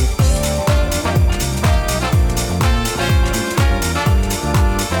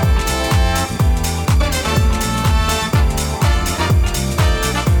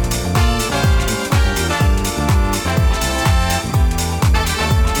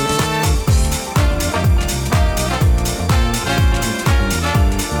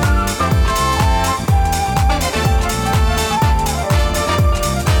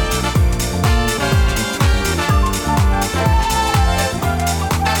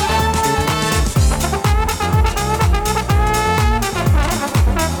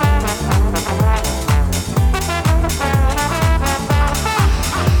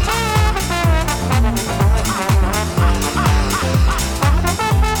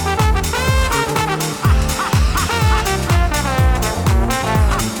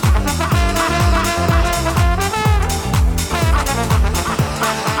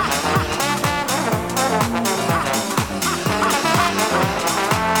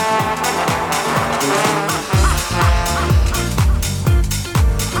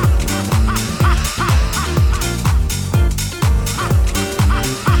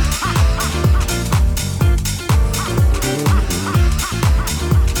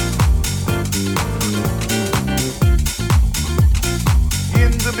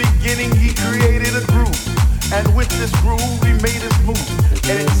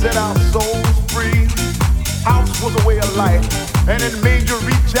 and it set our souls free. House was a way of life, and it made you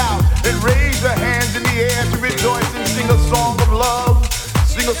reach out and raise your hands in the air to rejoice and sing a song of love,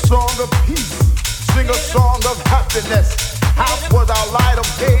 sing a song of peace, sing a song of happiness. House was our light of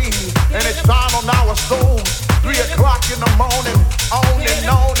day, and it shone on our souls. 3 o'clock in the morning, on and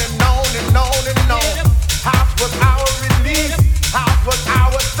on and on and on and on. House was our release, house was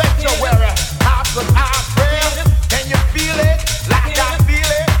our sanctuary, house was our prayer. Can you feel it like I feel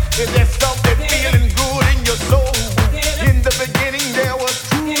it? Is there something feeling good in your soul? In the beginning there was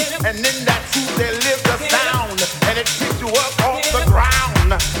truth, and in that truth there lived a sound, and it picked you up off the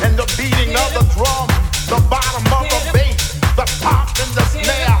ground. And the beating of the drum, the bottom of the bass, the pop and the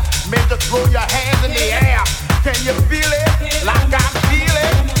snare made you throw your hands in the air. Can you feel it like I feel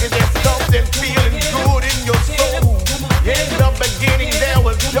it? Is there something feeling good in your soul? In the beginning there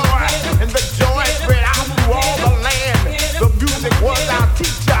was joy, and the joy spread out through all the land. The music was our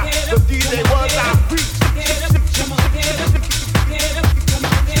teacher, the DJ was our preacher.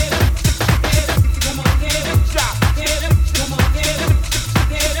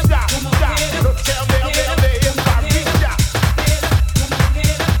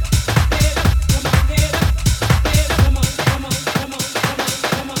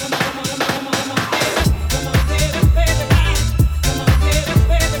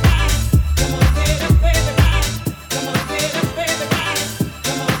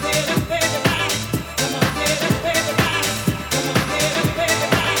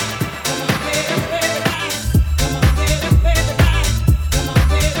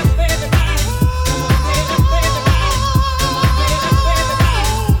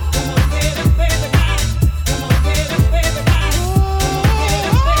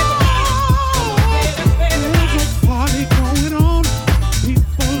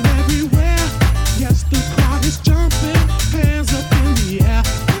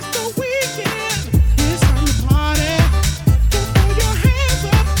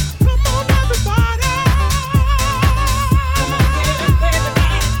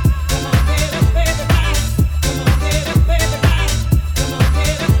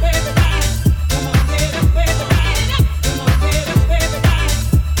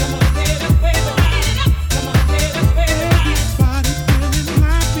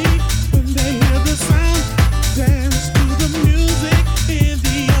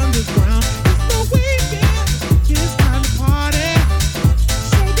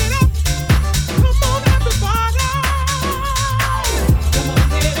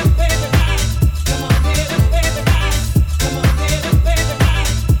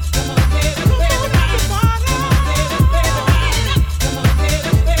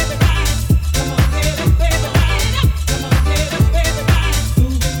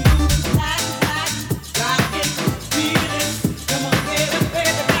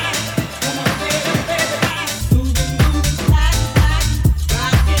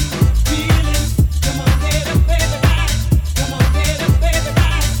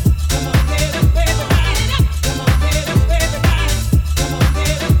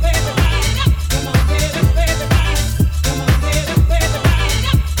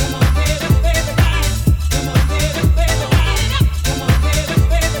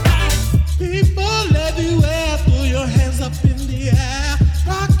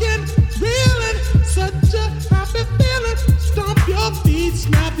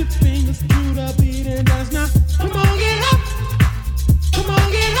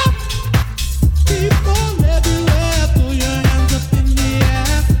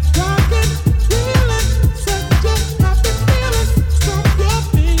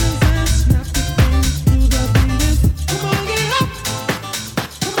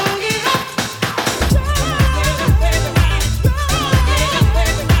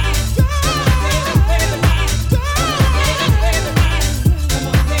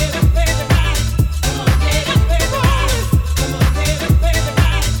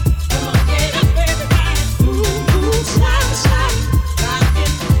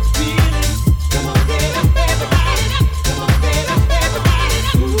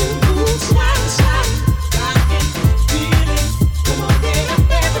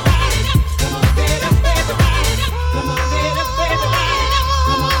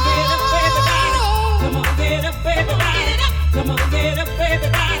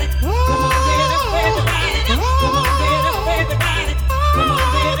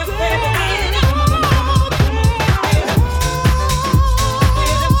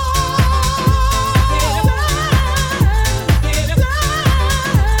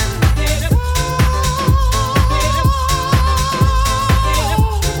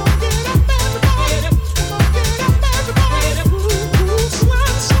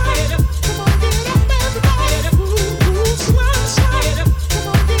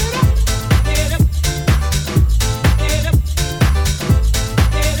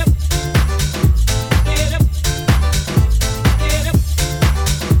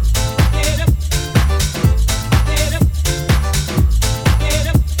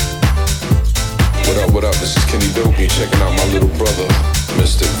 You're checking out my little brother,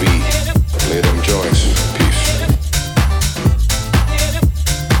 Mr. V. Play them joints. Peace.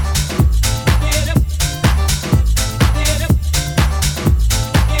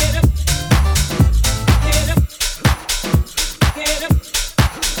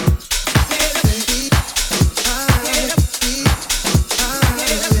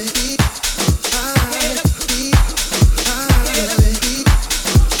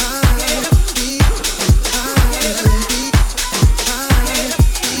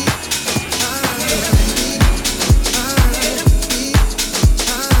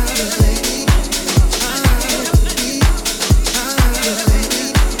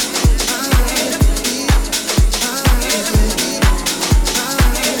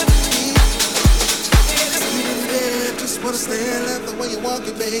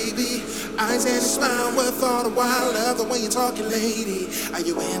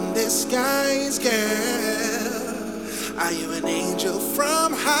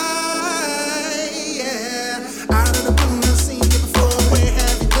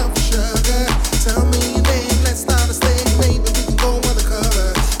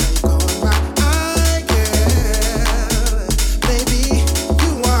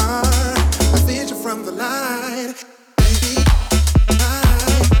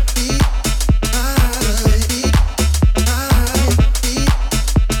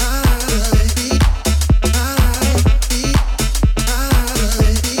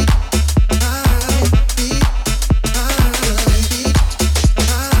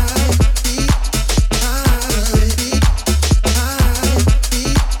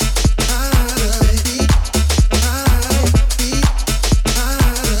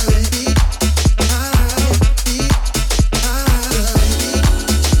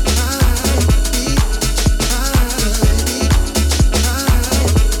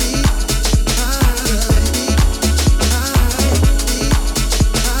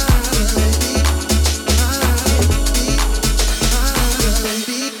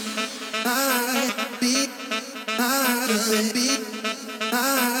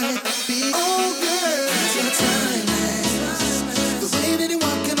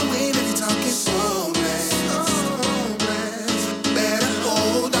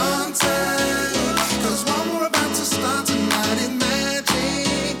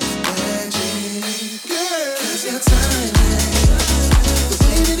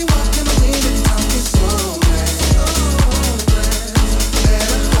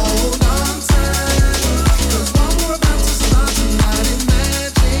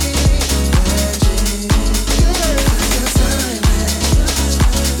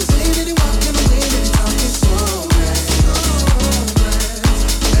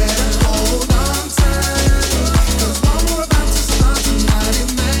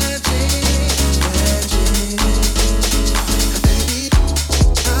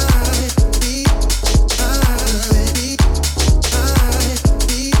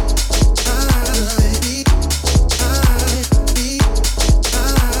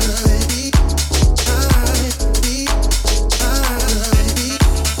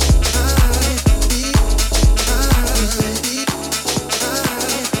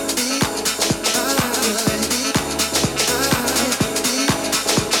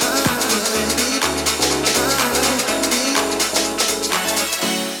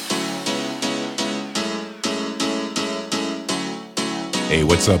 Hey,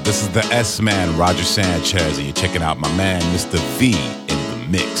 what's up? This is the S-Man, Roger Sanchez, and you're checking out my man, Mr. V, in the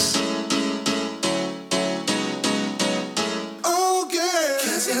mix. Oh, girl,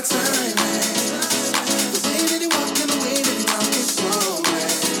 'cause your time, man. The way that you walk and the way that you talk is so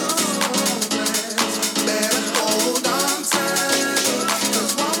man. Better hold on tight,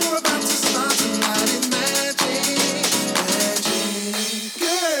 'cause what we're about to start tonight is magic, magic.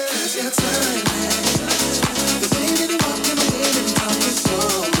 Girl, 'cause your time, man. The way that you walk and the way that you talk is so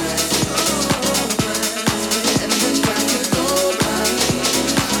man. And then back and go blind.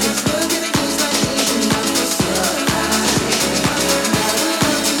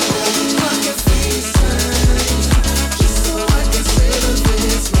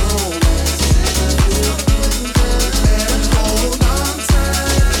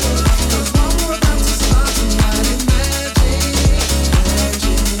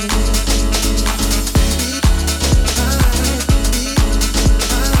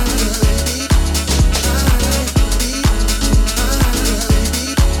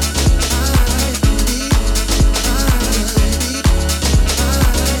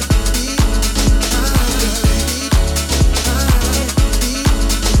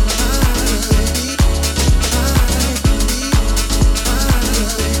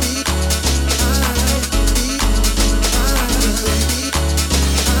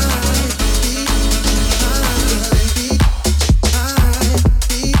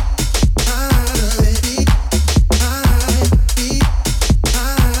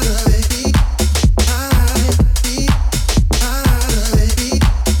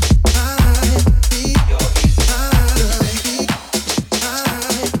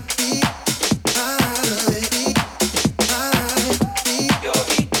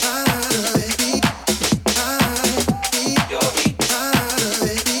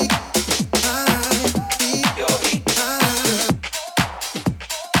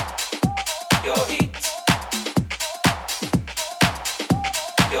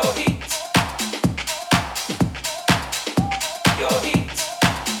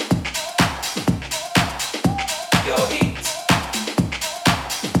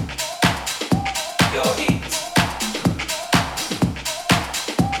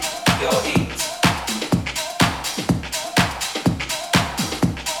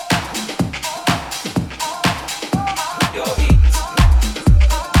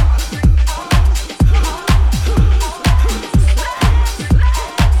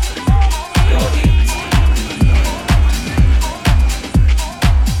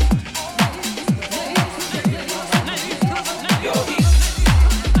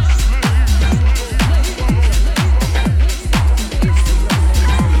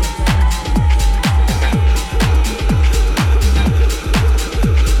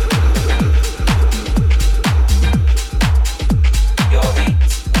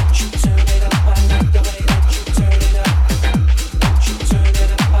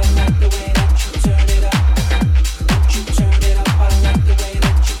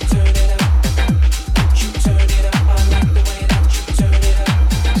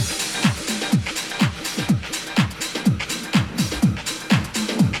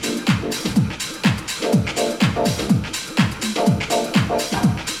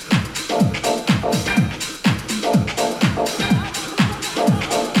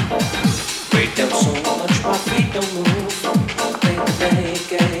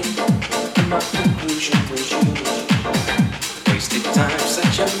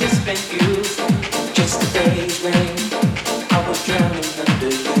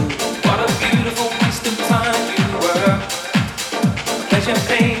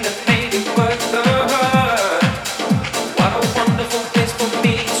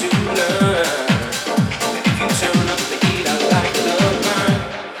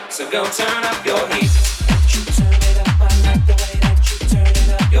 go turn up your heat. You turn it up, I like the way that you turn it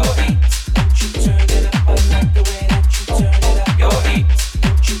up. Your heat. You turn it up, I like the way that you turn it up. Your heat.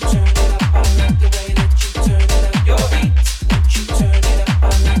 You turn it up, I like the way that you turn it up. Your heat. You turn it up,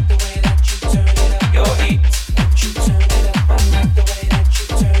 I like the way that you turn it up. Your heat. You turn it up, I like the way that you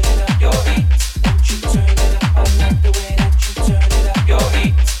turn it up. Your heat. You turn it up, I like the way that you turn it up. Your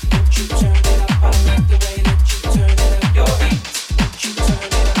heat. You turn it up, I like the way that you turn it up. Your heat. You turn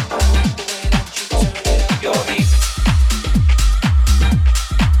it up, I like the way that you turn it up. Your heat.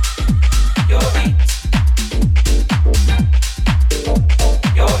 Your heat. Your heat.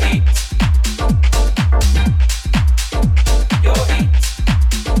 Your heat.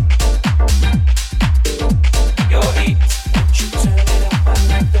 Your heat. You turn it up, I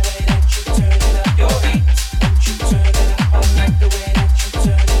like the way that you turn it up. Your heat. You turn it up, I like the way that you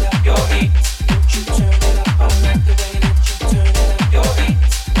turn it up. Your heat. You turn it up, I like the way that you turn it up. Your heat.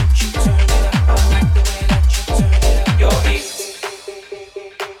 You turn it up, I like the way that you turn it up. Your heat.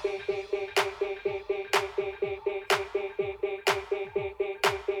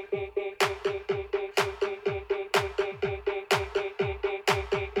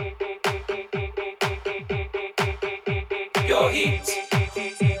 Your heat.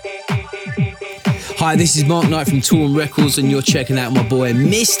 Hi, this is Mark Knight from Torn Records, and you're checking out my boy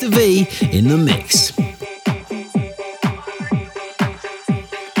Mr. V in the mix.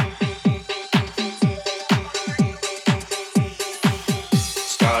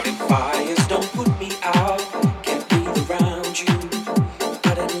 Starting fires don't put me out. Can't breathe around you,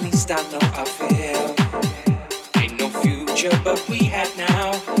 but at least I know I feel. Ain't no future, but we have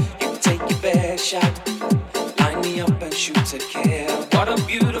now. You take your best shot, line me up and shoot to kill. What a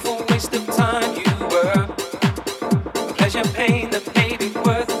beautiful waste of time you were. Pleasure, pain that made it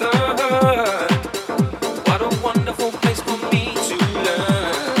worth the hurt. What a wonderful place for me to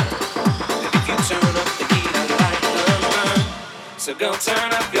learn. And if you turn up the heat, I like the burn. So go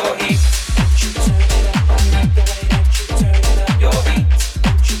turn up your heat. You turn it up, I like the way that you turn it up. Your heat.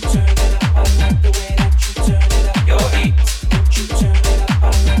 You turn it up, I like the way that you turn it up. Your heat. You turn it up,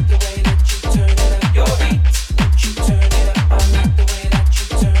 I like the way that you turn it up. Your heat. You turn it up, I like the way that you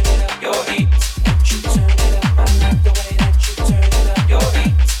turn it up. Your heat. You turn it up, I like the way that you turn it up. Your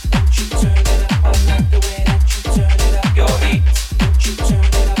heat. You turn it up, I like the way that you turn it up. Your heat. You turn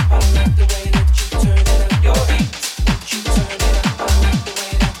it up, I like the way that you turn it up. Your heat. You turn it up, I like the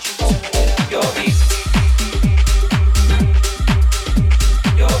way that you turn it up.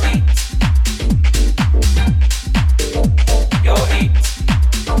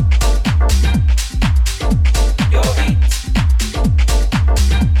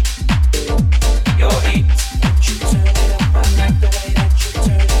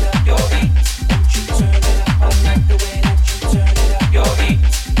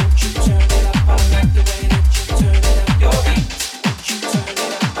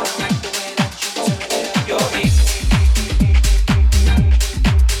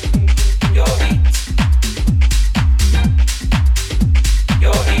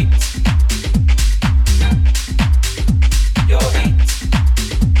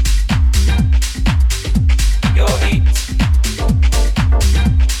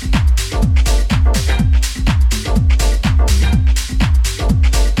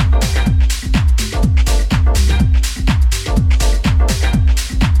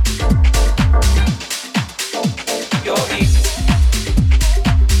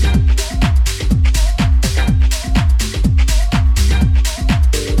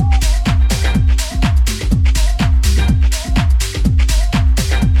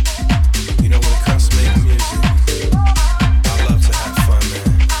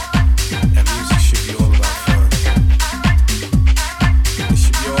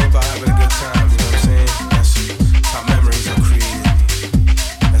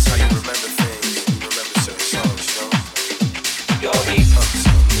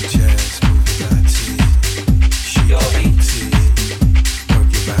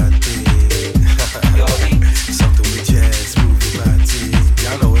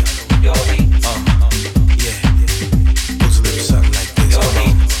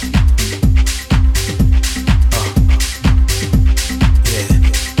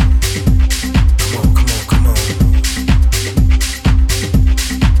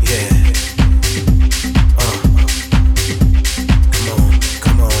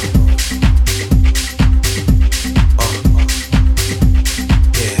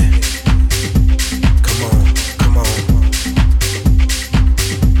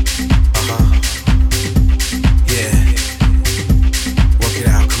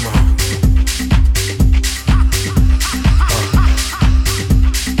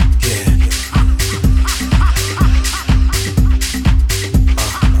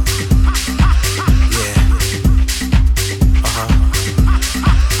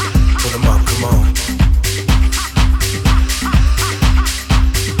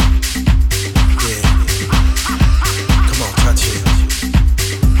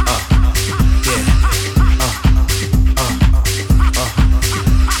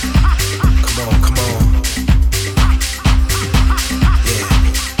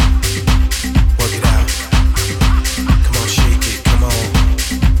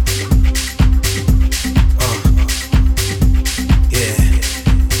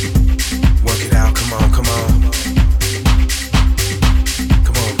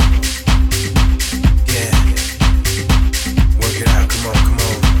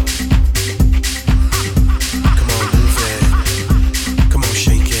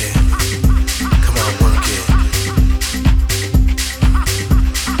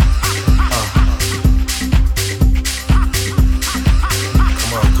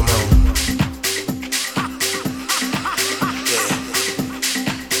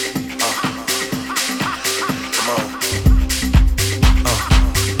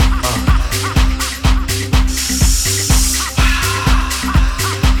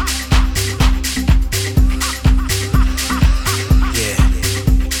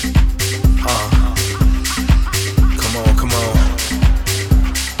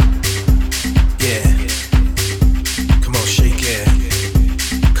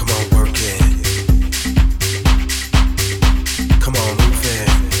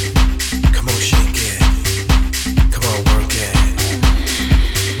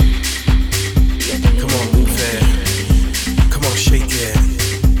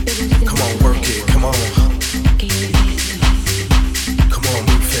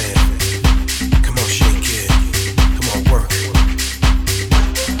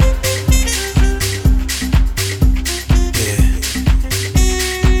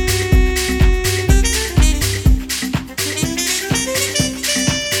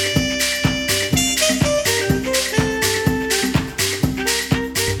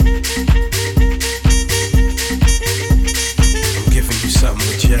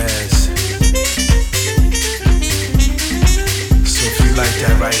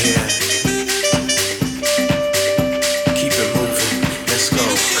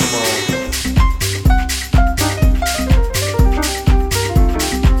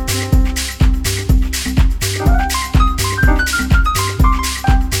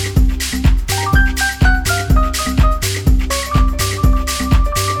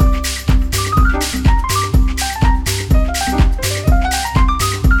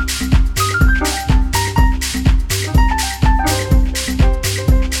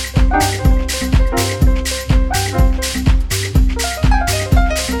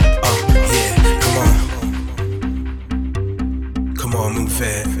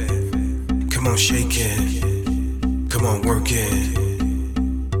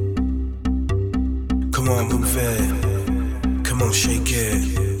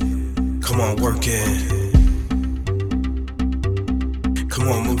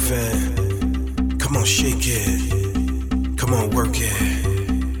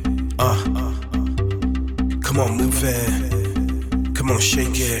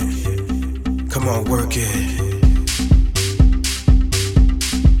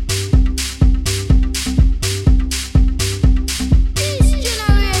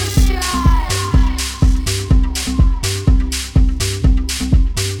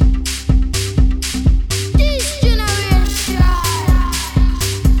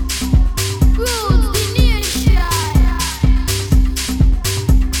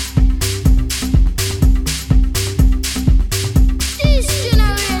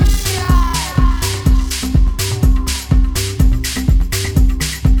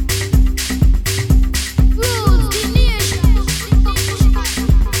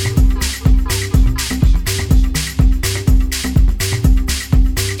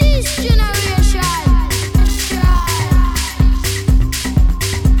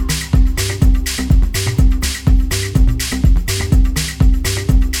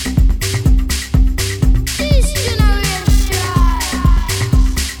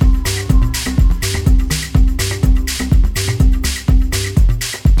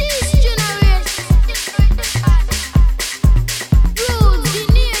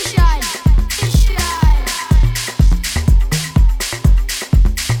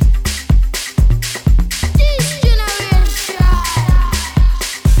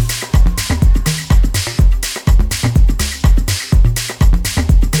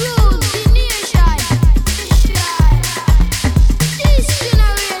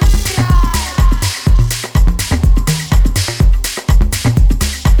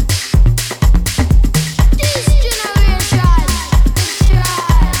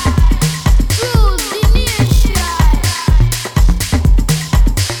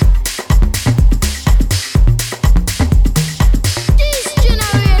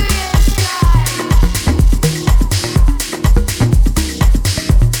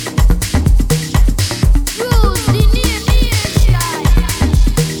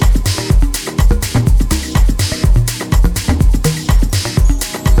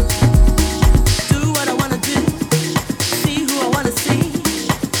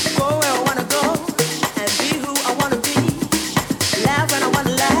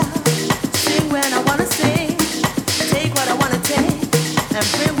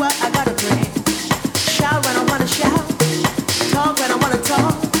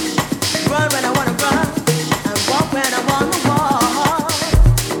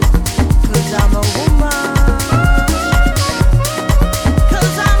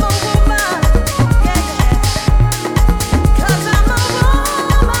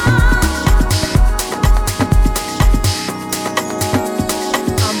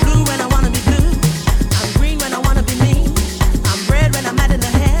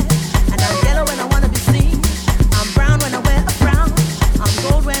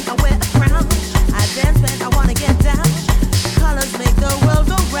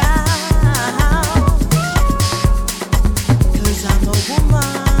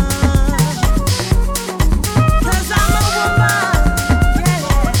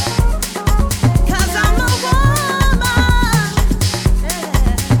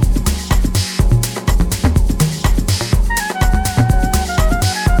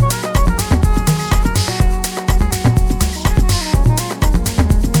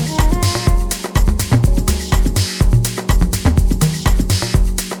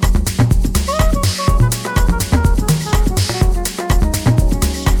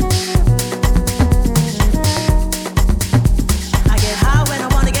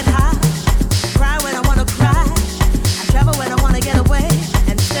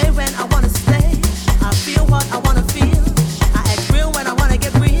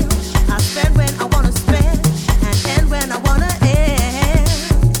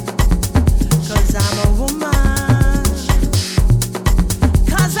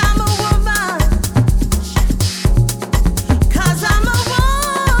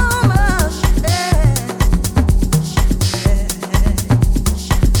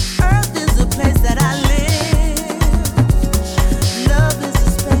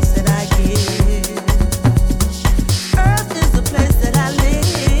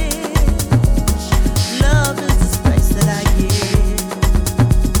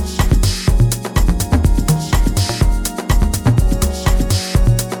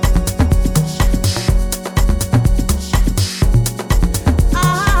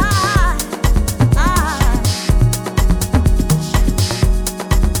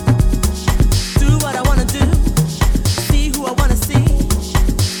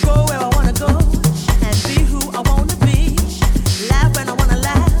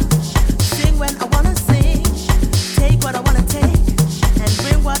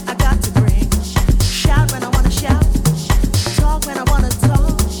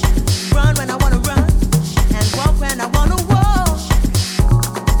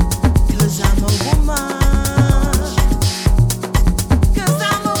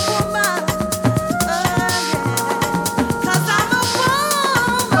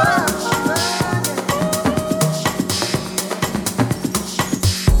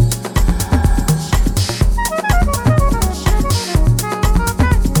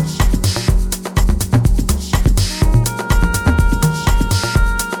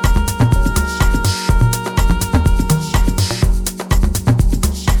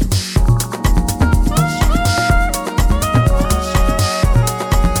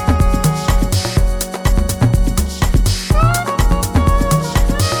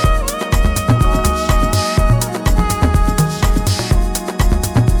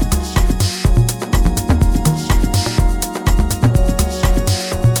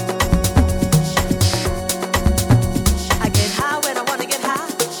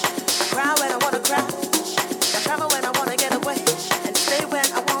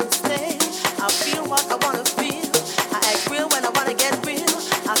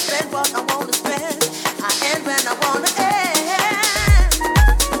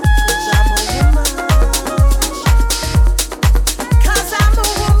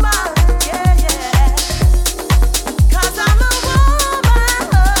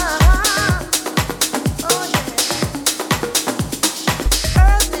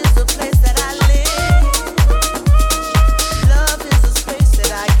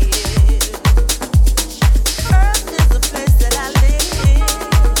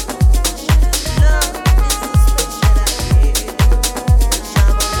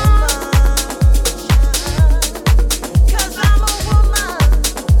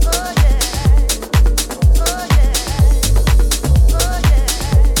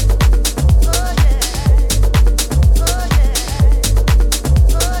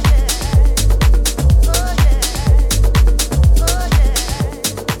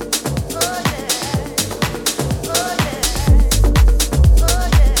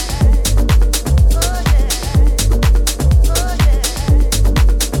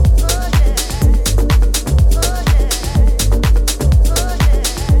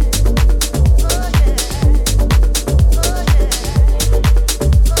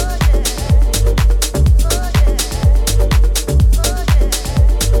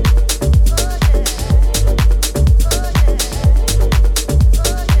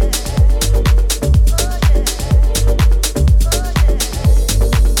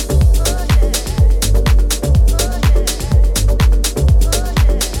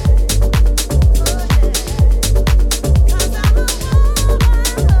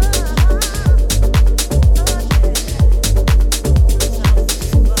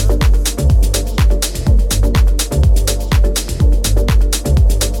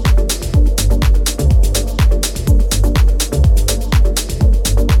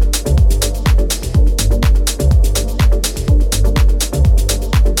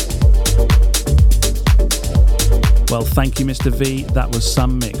 Thank you, Mr. V. That was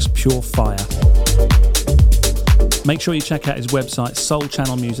some mix, pure fire. Make sure you check out his website,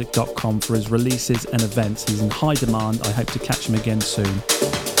 soulchannelmusic.com, for his releases and events. He's in high demand. I hope to catch him again soon.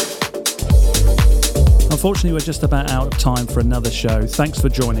 Unfortunately, we're just about out of time for another show. Thanks for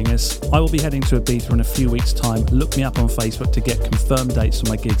joining us. I will be heading to Ibiza in a few weeks' time. Look me up on Facebook to get confirmed dates for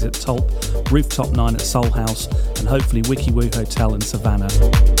my gigs at Tulp, Rooftop 9 at Soul House, and hopefully Wiki Woo Hotel in Savannah.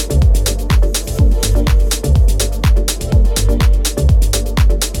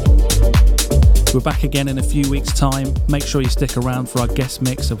 We're back again in a few weeks' time. Make sure you stick around for our guest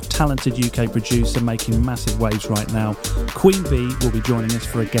mix of talented UK producer making massive waves right now. Queen Bee will be joining us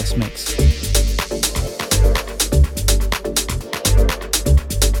for a guest mix.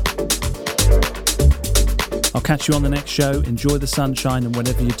 I'll catch you on the next show. Enjoy the sunshine and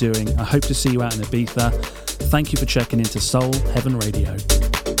whatever you're doing. I hope to see you out in Ibiza. Thank you for checking into Soul Heaven Radio.